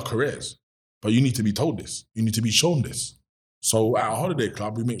these things are careers. But you need to be told this. You need to be shown this. So at our holiday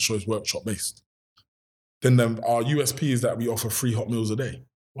club, we make sure it's workshop-based. Then our USP is that we offer 3 hot meals a day.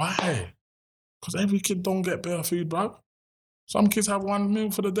 Why? Because every kid don't get better food, bro. Some kids have 1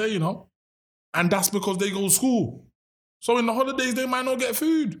 meal for the day, you know? And that's because they go to school. So in the holidays, they might not get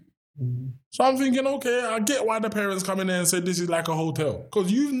food. So I'm thinking, okay, I get why the parents come in there and say this is like a hotel.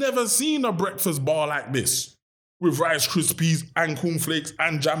 Because you've never seen a breakfast bar like this with Rice Krispies and cornflakes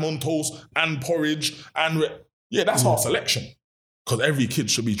and jam on toast and porridge and... Yeah, that's our selection. Because every kid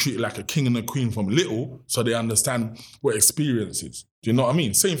should be treated like a king and a queen from little so they understand what experience is. Do you know what I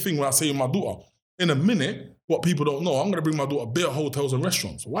mean? Same thing when I say to my daughter. In a minute, what people don't know, I'm going to bring my daughter better hotels and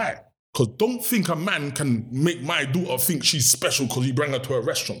restaurants. Why? Because don't think a man can make my daughter think she's special because he bring her to a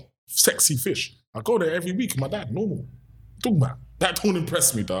restaurant. Sexy fish. I go there every week with my dad, normal. Talk about that don't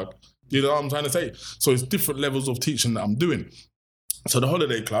impress me, dog. You know what I'm trying to say? So it's different levels of teaching that I'm doing. So the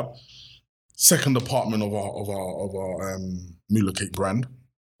holiday club, second department of our Mula Cake brand,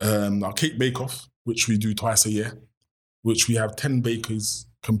 our cake bake-off, which we do twice a year, which we have 10 bakers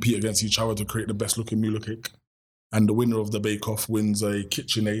compete against each other to create the best looking Mula cake. And the winner of the bake-off wins a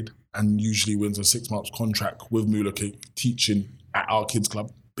KitchenAid and usually wins a 6-month contract with Mula Cake teaching at our kids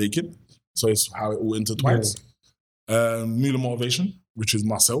club baking. So it's how it all intertwines. Mula Motivation, which is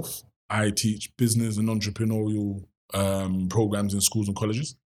myself. I teach business and entrepreneurial programs in schools and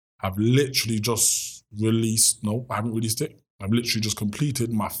colleges. I've literally just released, no, I haven't released it. I've literally just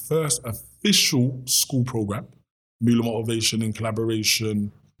completed my first official school program, Mula Motivation, in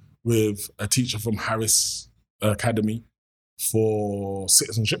collaboration with a teacher from Harris Academy for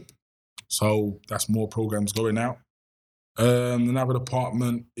citizenship. So that's more programs going out. Another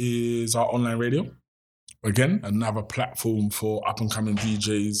department is our online radio. Again, another platform for up-and-coming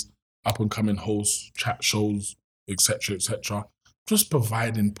DJs, up-and-coming hosts, chat shows, etc., etc. Just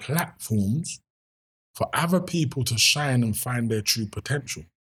providing platforms for other people to shine and find their true potential.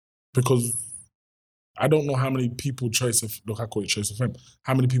 Because I don't know how many people I call it Choice FM,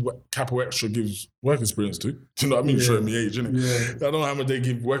 how many people Capo Extra gives work experience to. Do you know what I mean? Yeah. Showing me age, innit? Yeah. I don't know how much they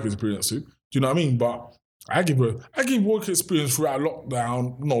give work experience to. Do you know what I mean? But I give work experience throughout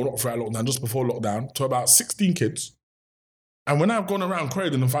lockdown, no, not throughout lockdown, just before lockdown, to about 16 kids. And when I've gone around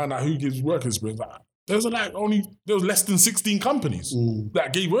Croydon and found out who gives work experience, there was less than 16 companies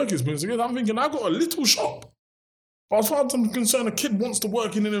that gave work experience. I'm thinking, I got a little shop. But as far as I'm concerned, a kid wants to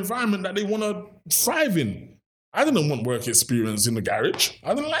work in an environment that they want to thrive in. I didn't want work experience in the garage.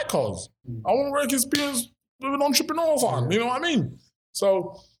 I didn't like cars. I want work experience with an entrepreneur farm. You know what I mean?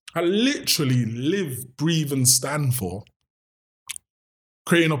 So I literally live, breathe, and stand for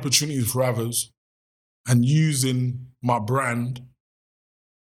creating opportunities for others and using my brand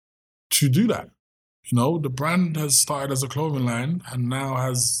to do that. You know, the brand has started as a clothing line and now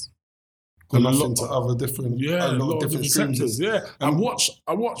has gone off into other different, a lot of different sectors. Yeah, I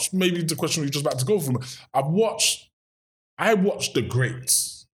watched maybe the question we're just about to go from. I watched the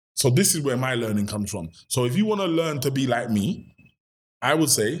greats. So this is where my learning comes from. So if you want to learn to be like me, I would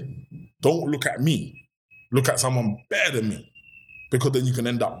say, don't look at me. Look at someone better than me. Because then you can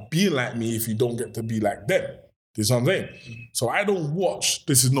end up being like me if you don't get to be like them. You know what I'm saying? So I don't watch,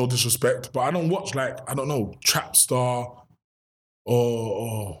 this is no disrespect, but I don't watch Trapstar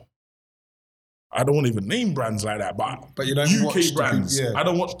or I don't want to even name brands like that, but you don't UK watch brands. I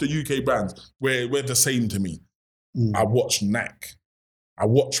don't watch the UK brands where we're the same to me. I watch Nike. I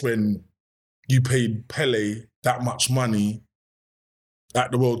watch when you paid Pele that much money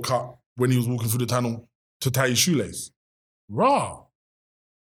at the World Cup when he was walking through the tunnel to tie his shoelace. Raw.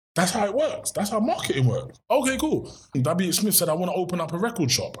 That's how it works. That's how marketing works. Okay, cool. W.H. Smith said, I want to open up a record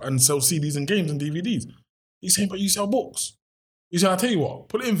shop and sell CDs and games and DVDs. He's saying, but you sell books. He said, I'll tell you what,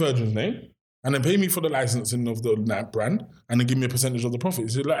 put it in Virgin's name and then pay me for the licensing of the brand and then give me a percentage of the profit.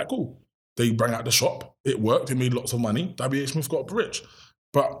 He said, like, cool. They bring out the shop. It worked. It made lots of money. WH Smith got rich,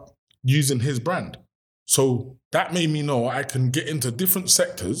 but using his brand. So that made me know I can get into different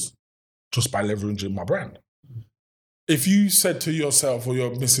sectors just by leveraging my brand. If you said to yourself or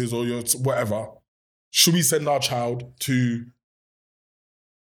your missus or your whatever, should we send our child to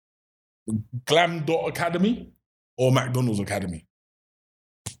Glam Dot Academy or McDonald's Academy?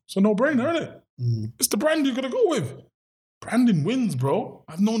 It's a no-brainer, isn't it? It's the brand you're going to go with. Branding wins, bro.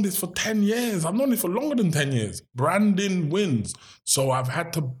 I've known this for 10 years. I've known this for longer than 10 years. Branding wins. So I've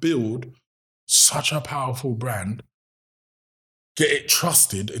had to build such a powerful brand, get it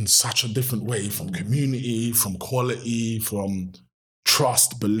trusted in such a different way, from community, from quality, from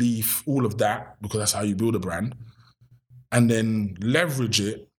trust, belief, all of that, because that's how you build a brand, and then leverage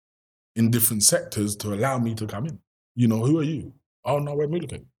it in different sectors to allow me to come in. You know, who are you? Oh, no, we're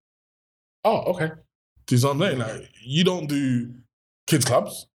Mulligan. Oh, okay. Do you know what I'm saying? Like, you don't do kids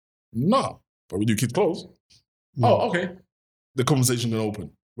clubs? No, but we do kids clothes. Oh, okay. The conversation is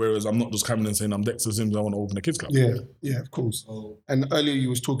open. Whereas I'm not just coming and saying I'm Dexter Sims, I want to open a kids club. Yeah, of course. And earlier you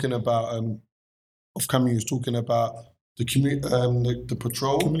was talking about, off camera you was talking about the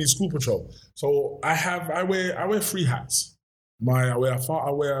patrol. Community school patrol. So I wear 3 hats. I wear a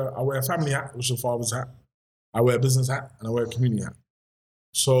family hat, which is a father's hat. I wear a business hat, and I wear a community hat.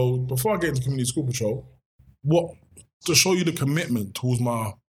 So before I get into community school patrol, to show you the commitment towards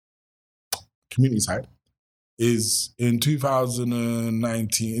my community side, is in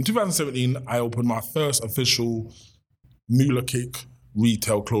 2017, I opened my first official Mula Kick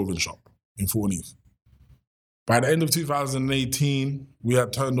retail clothing shop in Fort Neath. By the end of 2018, we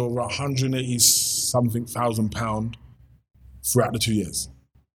had turned over 180-something thousand pounds throughout the 2 years.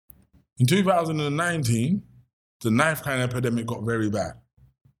 In 2019, the knife crime epidemic got very bad.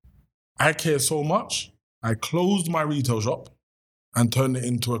 I cared so much, I closed my retail shop and turned it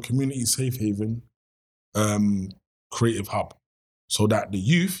into a community safe haven creative hub, so that the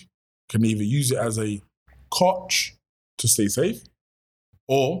youth can either use it as a couch to stay safe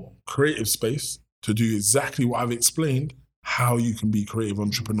or creative space to do exactly what I've explained, how you can be creative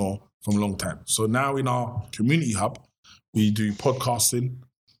entrepreneur from a long time. So now in our community hub, we do podcasting,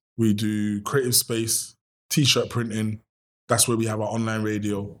 we do creative space, t-shirt printing. That's where we have our online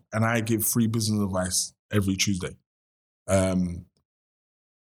radio, and I give free business advice every Tuesday.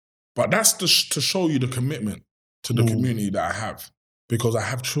 But that's to show you the commitment to the community that I have, because I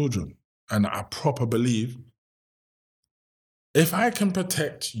have children, and I proper believe if I can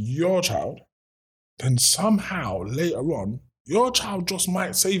protect your child, then somehow later on, your child just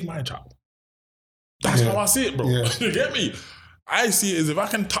might save my child. That's how I see it, bro. Yeah. You get me? I see it as if I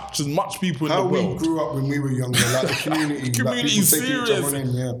can touch as much people in the world. How we grew up when we were younger, like the community. The community is serious.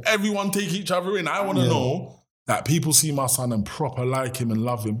 Everyone take each other in. I want to know that people see my son and proper like him and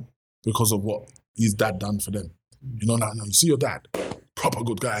love him because of what his dad done for them. You know, now you see your dad, proper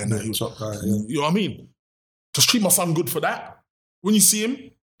good guy. And top guy, You know what I mean? Just treat my son good for that. When you see him,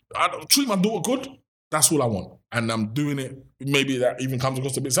 treat my daughter good. That's all I want. And I'm doing it, maybe that even comes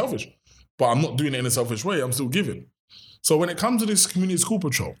across a bit selfish, but I'm not doing it in a selfish way. I'm still giving. So when it comes to this community school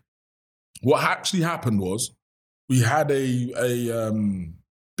patrol, what actually happened was we had a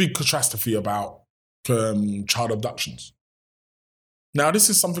big catastrophe about child abductions. Now, this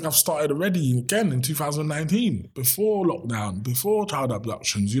is something I've started already, again, in 2019, before lockdown, before child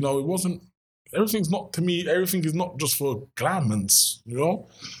abductions. You know, it wasn't, everything's not, to me, everything is not just for glamours, you know?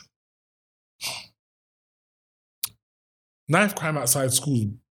 Knife crime outside schools,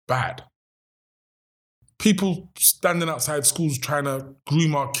 bad. People standing outside schools trying to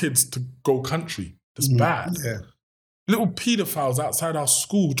groom our kids to go country. That's bad. Yeah. Little pedophiles outside our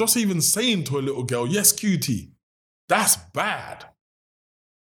school, just even saying to a little girl, yes, cutie, that's bad.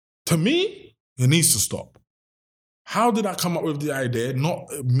 To me, it needs to stop. How did I come up with the idea? Not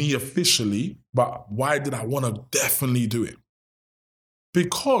me officially, but why did I want to definitely do it?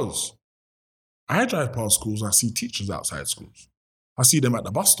 Because I drive past schools, I see teachers outside schools. I see them at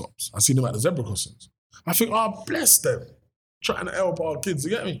the bus stops. I see them at the zebra crossings. I think, oh, bless them, trying to help our kids,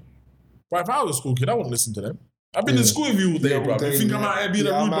 you get me? But if I was a school kid, I wouldn't listen to them. I've been in school with you all day, bro. You think I'm out here being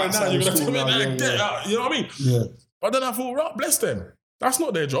a rude boy now, you're going to tell me that, get out, you know what I mean? Yeah. But then I thought, right, bless them. That's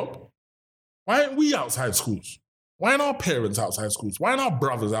not their job. Why aren't we outside schools? Why aren't our parents outside schools? Why aren't our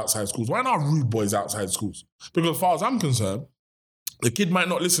brothers outside schools? Why aren't our rude boys outside schools? Because as far as I'm concerned, the kid might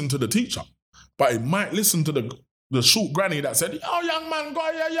not listen to the teacher, but it might listen to the short granny that said, oh, young man,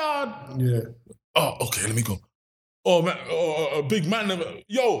 go to your yard. Yeah. Oh, okay, let me go. Oh, man, a big man,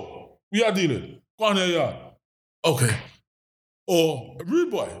 yo, we are dealing. Go on your yard. Okay. Or a rude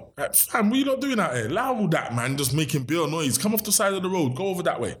boy. Like, fam, what are you not doing out here? Allow that, man, just making bill noise. Come off the side of the road, go over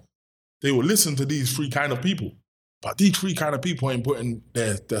that way. they will listen to these three kind of people. But these three kind of people ain't putting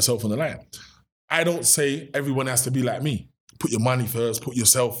their self on the line. I don't say everyone has to be like me. Put your money first, put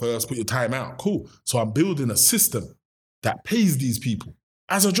yourself first, put your time out. Cool. So I'm building a system that pays these people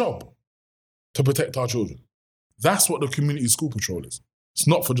as a job to protect our children. That's what the community school patrol is. It's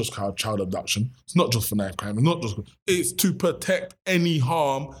not for just child abduction. It's not just for knife crime. It's to protect any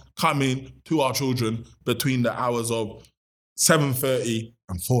harm coming to our children between the hours of 7:30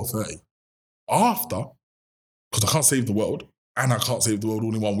 and 4:30. After, because I can't save the world, and I can't save the world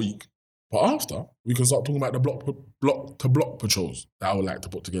all in 1 week, but after, we can start talking about the block-to-block patrols that I would like to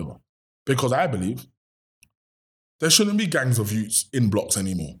put together. Because I believe there shouldn't be gangs of youths in blocks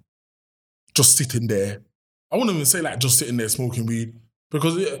anymore. Just sitting there. I wouldn't even say like just sitting there smoking weed,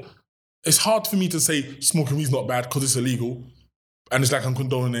 because it's hard for me to say smoking weed's not bad because it's illegal and it's like I'm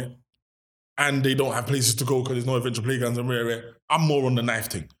condoning it and they don't have places to go because there's no adventure playgrounds and rare. I'm more on the knife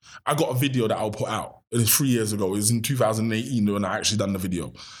thing. I got a video that I'll put out. It was 3 years ago. It was in 2018 when I actually done the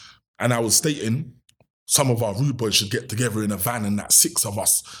video. And I was stating some of our rude boys should get together in a van and that 6 of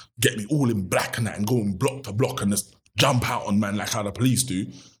us get me all in black and that and go and block to block and just jump out on man like how the police do.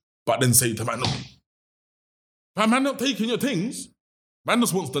 But then say to man, no, man not taking your things. Man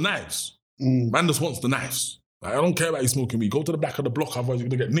just wants the knives. Man just wants the knives. Like, I don't care about you smoking weed. Go to the back of the block, otherwise you're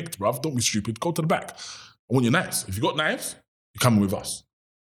going to get nicked, bruv. Don't be stupid. Go to the back. I want your knives. If you got knives, you're coming with us.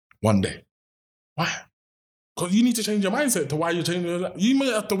 One day. Why? Because you need to change your mindset to why you're changing your life. You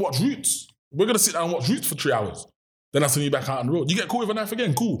might have to watch Roots. We're going to sit down and watch Roots for 3 hours. Then I send you back out on the road. You get caught with a knife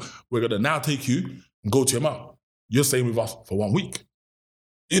again, cool. We're going to now take you and go to your mum. You're staying with us for 1 week.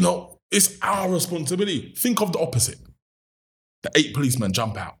 You know, it's our responsibility. Think of the opposite. The 8 policemen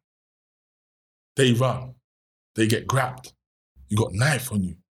jump out. They run. They get grabbed. You got knife on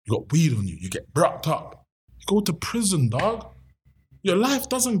you. You got weed on you. You get brought up. You go to prison, dog. Your life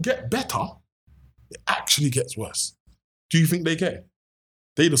doesn't get better. It actually gets worse. Do you think they care?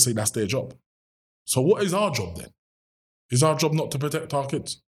 They just say that's their job. So what is our job then? Is our job not to protect our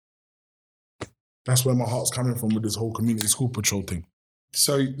kids? That's where my heart's coming from with this whole community school patrol thing.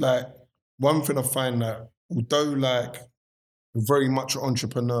 So, like, one thing I find that, although, like, you're very much an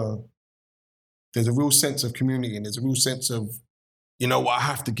entrepreneur, there's a real sense of community and there's a real sense of, you know what, I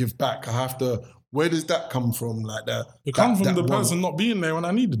have to give back. I have to, where does that come from? Like that. It comes from the person not being there when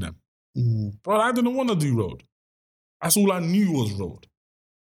I needed them. But I didn't want to do road. That's all I knew was road.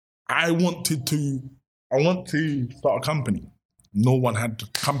 I want to start a company. No one had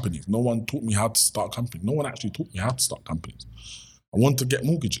companies. No one taught me how to start a company. No one actually taught me how to start companies. I want to get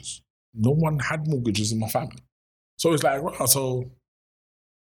mortgages. No one had mortgages in my family. So it's like, right, so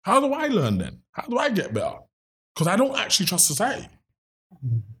how do I learn then? How do I get better? Because I don't actually trust society.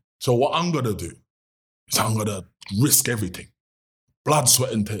 So what I'm going to do is I'm going to risk everything. Blood,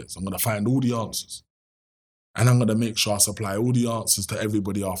 sweat and tears. I'm going to find all the answers. And I'm going to make sure I supply all the answers to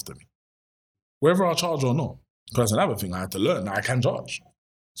everybody after me. Whether I charge or not. Because that's another thing I had to learn that I can charge.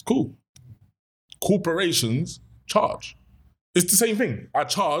 It's cool. Corporations charge. It's the same thing. I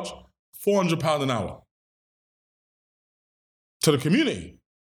charge £400 an hour. To the community.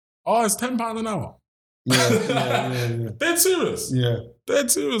 Oh, it's £10 an hour. Yeah. Dead serious. Yeah.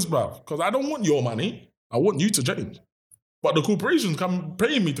 Dead serious, bruv. Because I don't want your money. I want you to change. But the corporations come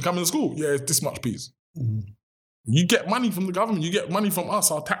paying me to come in school. Yeah, it's this much piece. You get money from the government. You get money from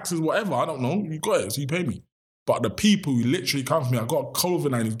us, our taxes, whatever. I don't know. You got it, so you pay me. But the people who literally come to me, I got a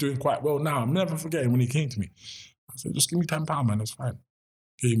COVID and he's doing quite well now. I'm never forgetting when he came to me. I said, just give me £10, man, that's fine.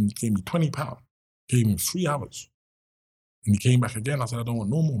 Gave me £20. Gave him 3 hours. And he came back again. I said, I don't want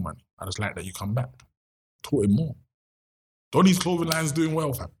no more money. I just like that you come back. Taught him more. Donny's clothing line's doing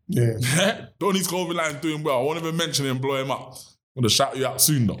well, fam. Yeah. Donny's clothing line's doing well. I won't even mention him and blow him up. I'm going to shout you out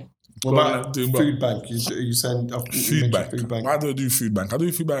soon, though. What about food bank? You said food bank. I don't do food bank. I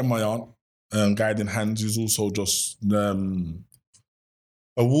do food bank in my aunt, Guiding Hands, who's also just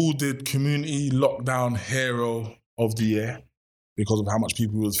awarded Community Lockdown Hero of the Year because of how much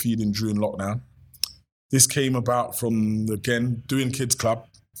people was feeding during lockdown. This came about from, again, doing Kids Club,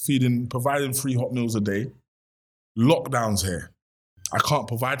 providing 3 hot meals a day. Lockdown's here. I can't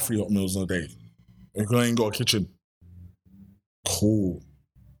provide 3 hot meals a day if I ain't got a kitchen. Cool.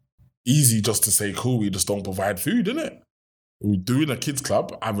 Easy just to say, cool, we just don't provide food, innit? We're doing a Kids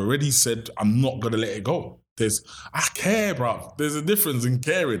Club. I've already said I'm not going to let it go. I care, bruv. There's a difference in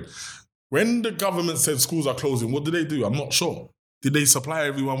caring. When the government said schools are closing, what did they do? I'm not sure. Did they supply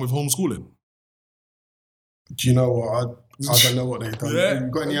everyone with homeschooling? Do you know what? I don't know what they've done. Yeah. You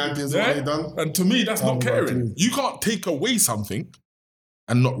got any ideas what they've done? And to me, that's not caring. You can't take away something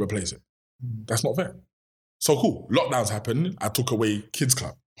and not replace it. That's not fair. So cool. Lockdowns happened. I took away Kids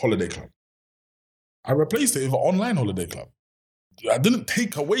Club, holiday club. I replaced it with an online holiday club. I didn't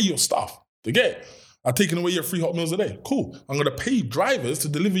take away your stuff. To get, I've taken away your 3 hot meals a day. Cool. I'm going to pay drivers to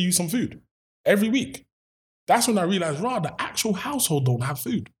deliver you some food every week. That's when I realized, the actual household don't have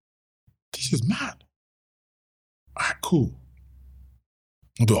food. This is mad. All right, cool.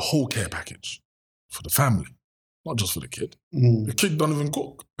 I'll do a whole care package for the family, not just for the kid. The kid don't even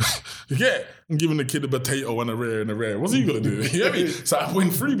cook. I'm giving the kid a potato and a rare. What's he going to do? You know what I mean? So I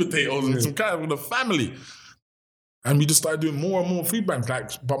went 3 potatoes and some kind for the family. And we just started doing more and more food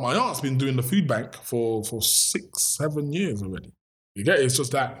banks. But my aunt's been doing the food bank for 6-7 years already. You get it? It's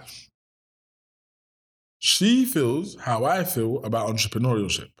just that she feels how I feel about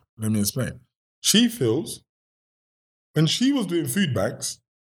entrepreneurship. Let me explain. She feels when she was doing food banks,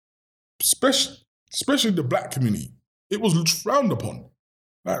 especially the black community, it was frowned upon.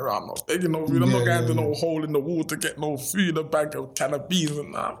 Like, I'm not taking no food. I'm not going to no hole in the wall to get no food, a bag of can of beans.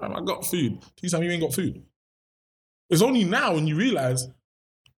 And I got food. Please tell me you ain't got food. It's only now when you realise,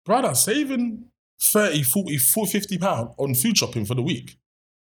 brother, saving 30, 40, 50 pounds on food shopping for the week,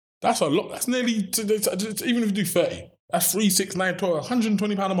 that's a lot. That's nearly, even if you do 30, that's 3, 6, 9, 12,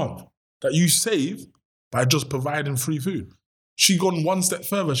 120 pounds a month that you save by just providing free food. She gone one step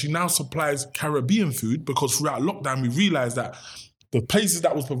further. She now supplies Caribbean food because throughout lockdown, we realised that the places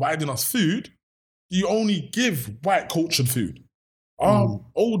that was providing us food, you only give white cultured food.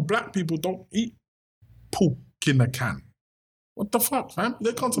 Old black people don't eat pork in a can. What the fuck, fam?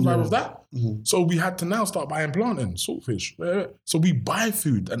 They can't survive with that. So we had to now start buying plantain, saltfish. So we buy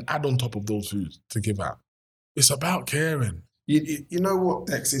food and add on top of those foods to give out. It's about caring. You know what,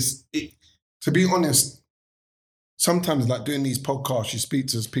 Dex? To be honest, sometimes like doing these podcasts, you speak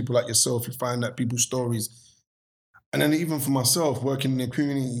to people like yourself, you find out people's stories. And then even for myself, working in the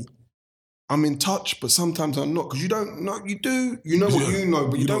community, I'm in touch, but sometimes I'm not, because you don't know, you know what you know,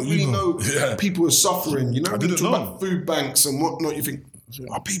 but you don't really know people are suffering. You know, we talk about food banks and whatnot, you think,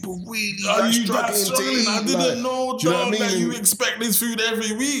 are people really struggling to eat? I didn't know, dog, that you expect this food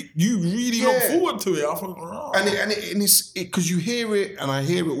every week. You really look forward to it. I thought, And it's because you hear it, and I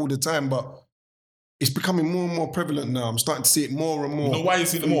hear it all the time, but it's becoming more and more prevalent now. I'm starting to see it more and more. You know why you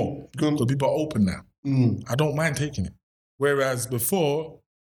see it more? Because people are open now. I don't mind taking it. Whereas before,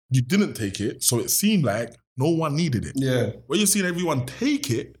 you didn't take it, so it seemed like no one needed it. Yeah. When you're seeing everyone take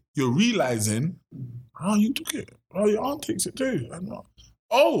it, you're realizing, you took it. Your aunt takes it too.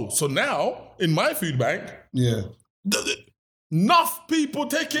 So now, in my food bank, enough people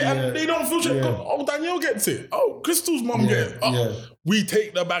take it and they don't feel shit. Danielle gets it. Crystal's mum gets it. We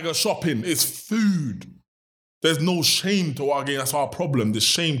take the bag of shopping. It's food. There's no shame to our game. That's our problem, this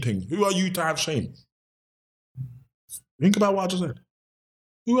shame thing. Who are you to have shame? Think about what I just said.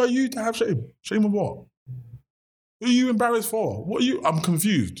 Who are you to have shame? Shame of what? Who are you embarrassed for? What are you? I'm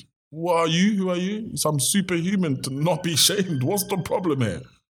confused. What are you? Who are you? Some superhuman to not be shamed. What's the problem here?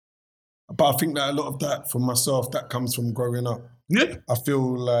 But I think that a lot of that, for myself, that comes from growing up. Yeah. I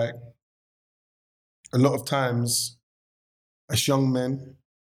feel like a lot of times, as young men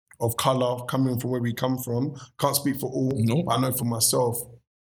of colour, coming from where we come from, can't speak for all, but I know for myself,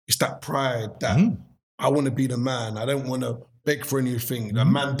 it's that pride that I want to be the man. I don't want to beg for anything. The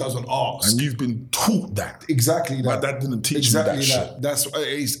man doesn't ask. And you've been taught that. Exactly that. My dad didn't teach me that shit. That's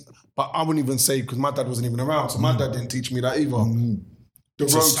but I wouldn't even say, because my dad wasn't even around, so my dad didn't teach me that either. The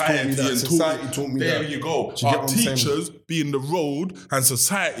roads taught me that. Society taught me that. There you go. Our teachers being the road and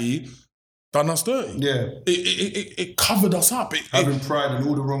society done us dirty. Yeah. It covered us up. Having pride in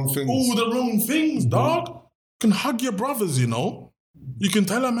all the wrong things. All the wrong things, dog. You can hug your brothers, you know. You can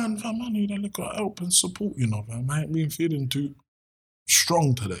tell a man, I need a little help and support, you know, man. I ain't been feeling too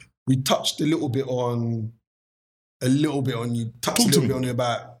strong today. We touched a little bit on you touched a little bit on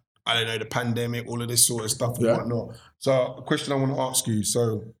about, I don't know, the pandemic, all of this sort of stuff and whatnot. So a question I want to ask you,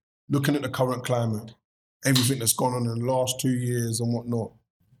 so looking at the current climate, everything that's gone on in the last 2 years and whatnot,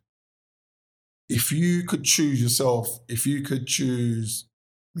 if you could choose yourself, let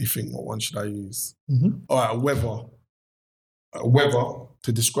me think, what one should I use? All right, a weather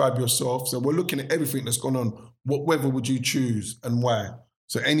to describe yourself. So we're looking at everything that's gone on. What weather would you choose and why?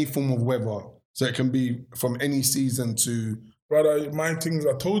 So any form of weather. So it can be from any season to... Brother, my things,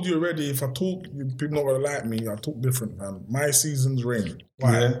 I told you already, if I talk, people not going to like me, I talk different, man. My season's rain.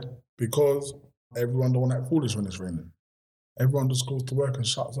 Why? Yeah. Because everyone don't act foolish when it's raining. Everyone just goes to work and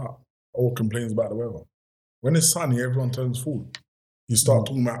shuts up or complains about the weather. When it's sunny, everyone turns fool. You start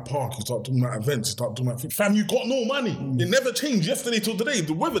talking about park, you start talking about events, you start talking about... Fam, you got no money. It never changed yesterday till today.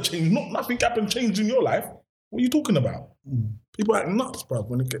 The weather changed. Nothing happened, changed in your life. What are you talking about? People act nuts, bruv,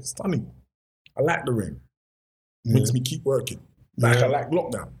 when it gets sunny. I like the rain. Makes me keep working. Like I like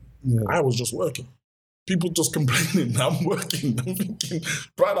lockdown. Yeah. I was just working. People just complaining. I'm working. I'm thinking,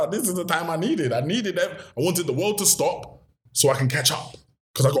 brother, this is the time I needed. I wanted the world to stop so I can catch up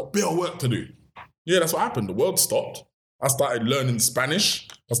because I got bit work to do. Yeah, that's what happened. The world stopped. I started learning Spanish.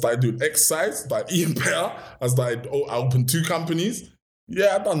 I started doing exercise. Started eating better. I opened 2 companies.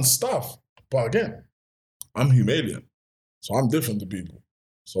 Yeah, I done stuff. But again, I'm Himalayan. So I'm different to people.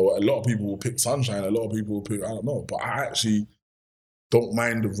 So a lot of people will pick sunshine. A lot of people will pick, I don't know. But I actually don't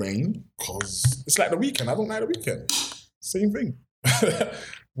mind the rain because it's like the weekend. I don't like the weekend. Same thing.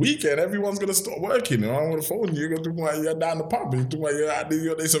 Weekend, everyone's going to stop working. I'm on the phone. You're going to do you're down the pub. You're doing you're at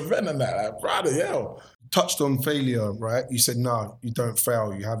this event and that. Like, brother, hell. Touched on failure, right? You said, no, you don't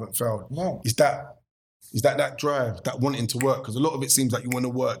fail. You haven't failed. No. Is that drive, that wanting to work? Because a lot of it seems like you want to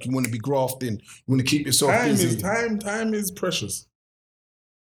work. You want to be grafting. You want to keep yourself busy. Time is precious.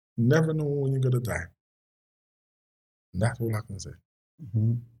 You never know when you're going to die. And that's all I can say.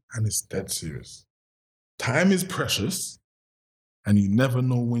 Mm-hmm. And it's dead serious. Time is precious, and you never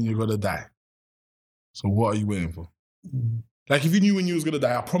know when you're gonna die. So what are you waiting for? Mm-hmm. Like if you knew when you was gonna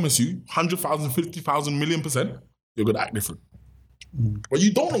die, I promise you, 100,000, 50,000, million%, you're gonna act different. Mm-hmm. But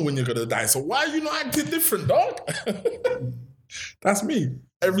you don't know when you're gonna die, so why are you not acting different, dog? That's me.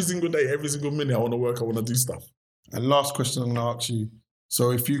 Every single day, every single minute, I wanna work, I wanna do stuff. And last question I'm gonna ask you.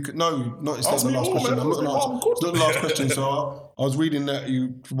 So if you could, no, not it's not the last question. I'm not gonna ask. It's not the last question. So I was reading that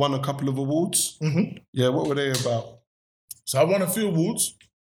you won a couple of awards. Mm-hmm. Yeah, what were they about? So I won a few awards,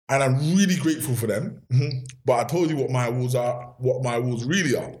 and I'm really grateful for them. Mm-hmm. But I told you what my awards are, what my awards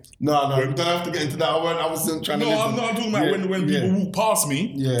really are. No, you don't have to get into that. I wasn't trying to. No, I'm talking about when people walk past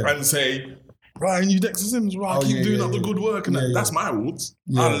me and say, Ryan, you Dexter Sims, right? Keep doing up the good work, and that. That's my awards.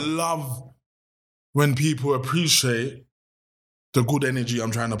 Yeah. I love when people appreciate the good energy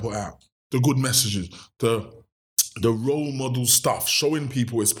I'm trying to put out, the good messages, the role model stuff, showing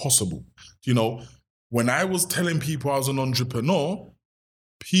people it's possible. You know, when I was telling people I was an entrepreneur,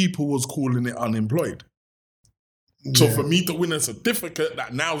 people was calling it unemployed. Yeah. So for me to win a certificate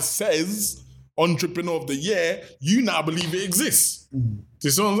that now says Entrepreneur of the Year, you now believe it exists. Mm-hmm. Do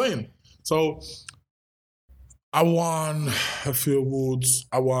you see what I'm saying? So I won a few awards.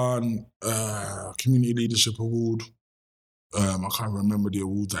 I won a Community Leadership Award. I can't remember the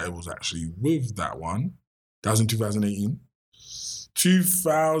awards that I was actually with that one. That was in 2018.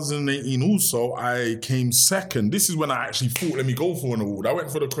 2018 also, I came second. This is when I actually thought, let me go for an award. I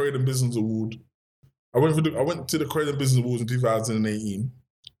went for the Croydon Business Award. I went to the Croydon Business Awards in 2018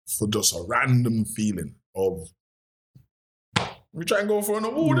 for just a random feeling of, we try and go for an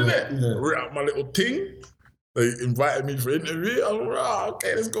award, innit? Yeah. Wrote out my little thing. They invited me for an interview. I was like,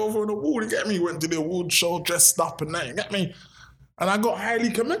 okay, let's go for an award. You get me? Went to the award show, dressed up and that, you get me? And I got highly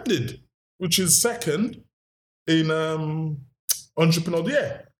commended, which is second in Entrepreneur of the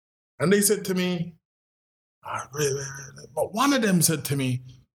Year. And they said to me, but one of them said to me,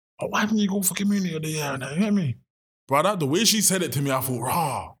 why didn't you go for Community of the Year? And you get me? Brother, the way she said it to me, I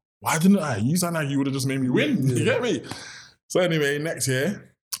thought, why didn't I? You sound like you would have just made me win. You get me? So anyway, next year,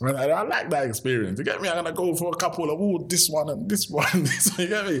 I like that experience. You get me? I'm going to go for a couple of awards, this one and this one and this one. You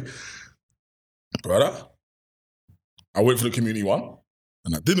get me? Brother, I went for the community one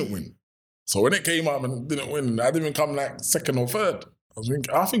and I didn't win. So when it came up and I didn't win, I didn't even come like second or third.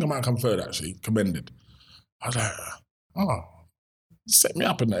 I think I might come third actually, commended. I was like, set me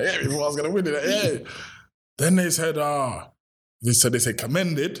up in there. Yeah, everyone was going to win it. Yeah. Then they said, they say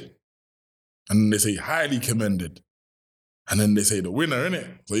commended and then they say highly commended. And then they say the winner,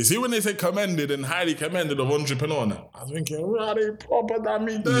 innit? So you see when they say commended and highly commended of Entrepreneur now, I was thinking, they proper damn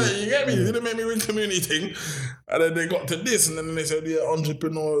me dirty, you get me? They didn't make me win community thing. And then they got to this and then they said,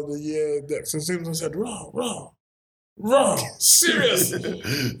 Entrepreneur of the Year, Dexter Sims. I said, raw, serious?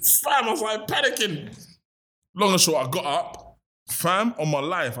 Fam, I was like panicking. Long and short, I got up. Fam, on my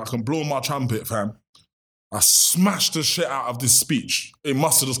life, I can blow my trumpet, fam. I smashed the shit out of this speech. It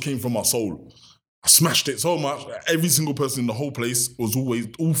must have just came from my soul. I smashed it so much that every single person in the whole place was always,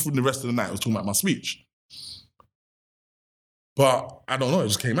 all through the rest of the night, was talking about my speech. But I don't know, it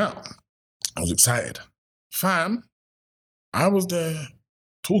just came out. I was excited. Fam, I was there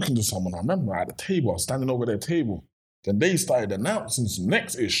talking to someone, I remember at the table, I was standing over their table. Then they started announcing some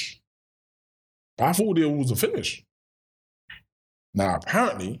next-ish. But I thought the awards were finished. Now,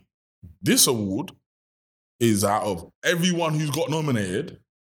 apparently, this award is out of everyone who's got nominated,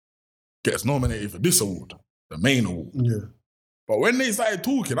 gets nominated for this award, the main award. Yeah. But when they started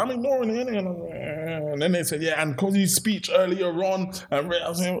talking, I'm ignoring it, and then they said, and because his speech earlier on, and I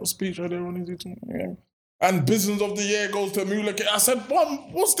was saying, what speech earlier on is he talking? And Business of the Year goes to Mula K. I said,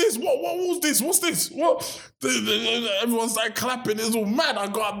 Mom, what's this? What was this? What's this? What? Everyone started clapping. It was all mad. I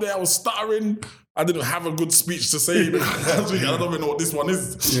got up there, I was stuttering. I didn't have a good speech to say because I don't even know what this one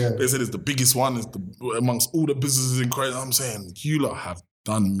is. Yeah. They said it's the biggest one. It's amongst all the businesses in Croydon. I'm saying, you lot have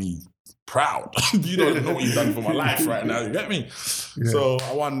done me proud. You don't even know what you've done for my life right now. You get me? Yeah. So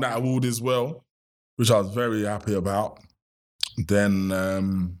I won that award as well, which I was very happy about. Then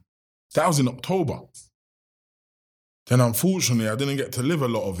that was in October. Then unfortunately, I didn't get to live a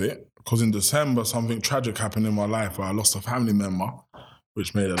lot of it because in December, something tragic happened in my life where I lost a family member,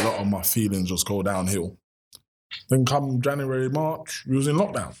 which made a lot of my feelings just go downhill. Then come January, March, we was in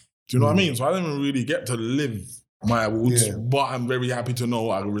lockdown. Do you know what I mean? So I didn't really get to live my awards, but I'm very happy to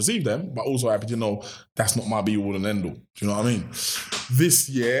know I received them, but also happy to know that's not my be-all and end-all. Do you know what I mean? This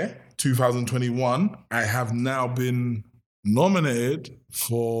year, 2021, I have now been nominated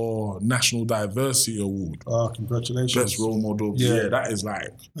for National Diversity Award. Oh, congratulations. Best Role Model. Yeah, that is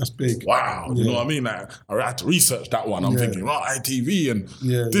like... That's big. Wow. You know what I mean? Like, I had to research that one. I'm thinking, ITV and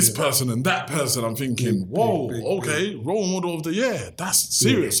this person and that person. I'm thinking, big. Role Model of the Year. That's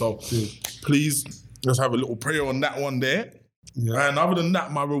serious. So please, let's have a little prayer on that one there. Yeah. And other than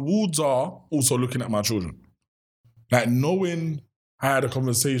that, my rewards are also looking at my children. Like knowing... I had a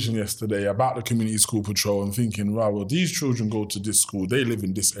conversation yesterday about the community school patrol and thinking, right, well, these children go to this school, they live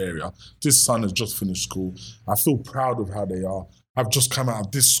in this area. This son has just finished school. I feel proud of how they are. I've just come out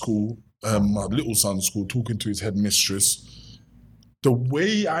of this school, my little son's school, talking to his headmistress. The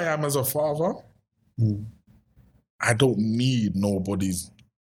way I am as a father, I don't need nobody's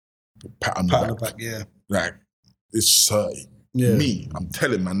pat on the back. Like, it's 30. Me, I'm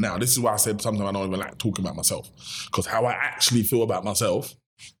telling man now, this is why I said sometimes I don't even like talking about myself. Because how I actually feel about myself,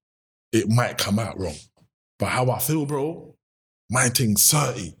 it might come out wrong. But how I feel, bro, my thing's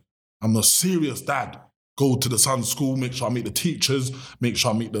 30. I'm a serious dad. Go to the son's school, make sure I meet the teachers, make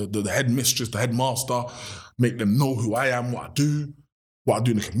sure I meet the headmistress, the headmaster, make them know who I am, what I do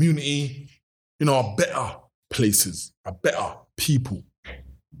in the community. You know, are better places, are better people.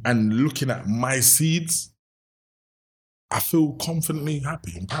 And looking at my seeds, I feel confidently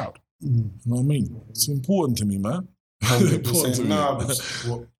happy and proud. You know what I mean? It's important to me, man.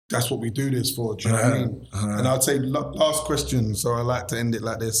 100%. That's what we do this for, do you know what I mean? And I'd say last question, so I like to end it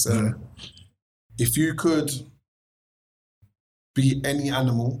like this. If you could be any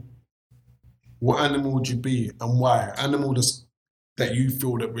animal, what animal would you be and why? Animal that you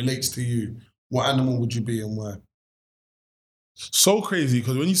feel that relates to you, what animal would you be and why? So crazy,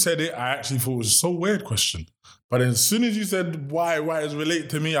 because when you said it, I actually thought it was so weird question. But as soon as you said why it's related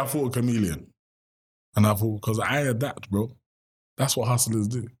to me, I thought a chameleon. And I thought, because I adapt, bro. That's what hustlers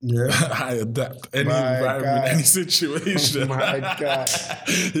do. Yeah. I adapt any environment, any situation. My God.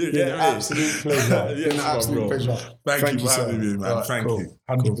 Absolute pleasure. Yes, absolute pleasure. Thank you for having me, man. Right, Thank you.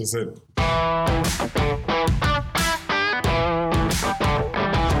 100%.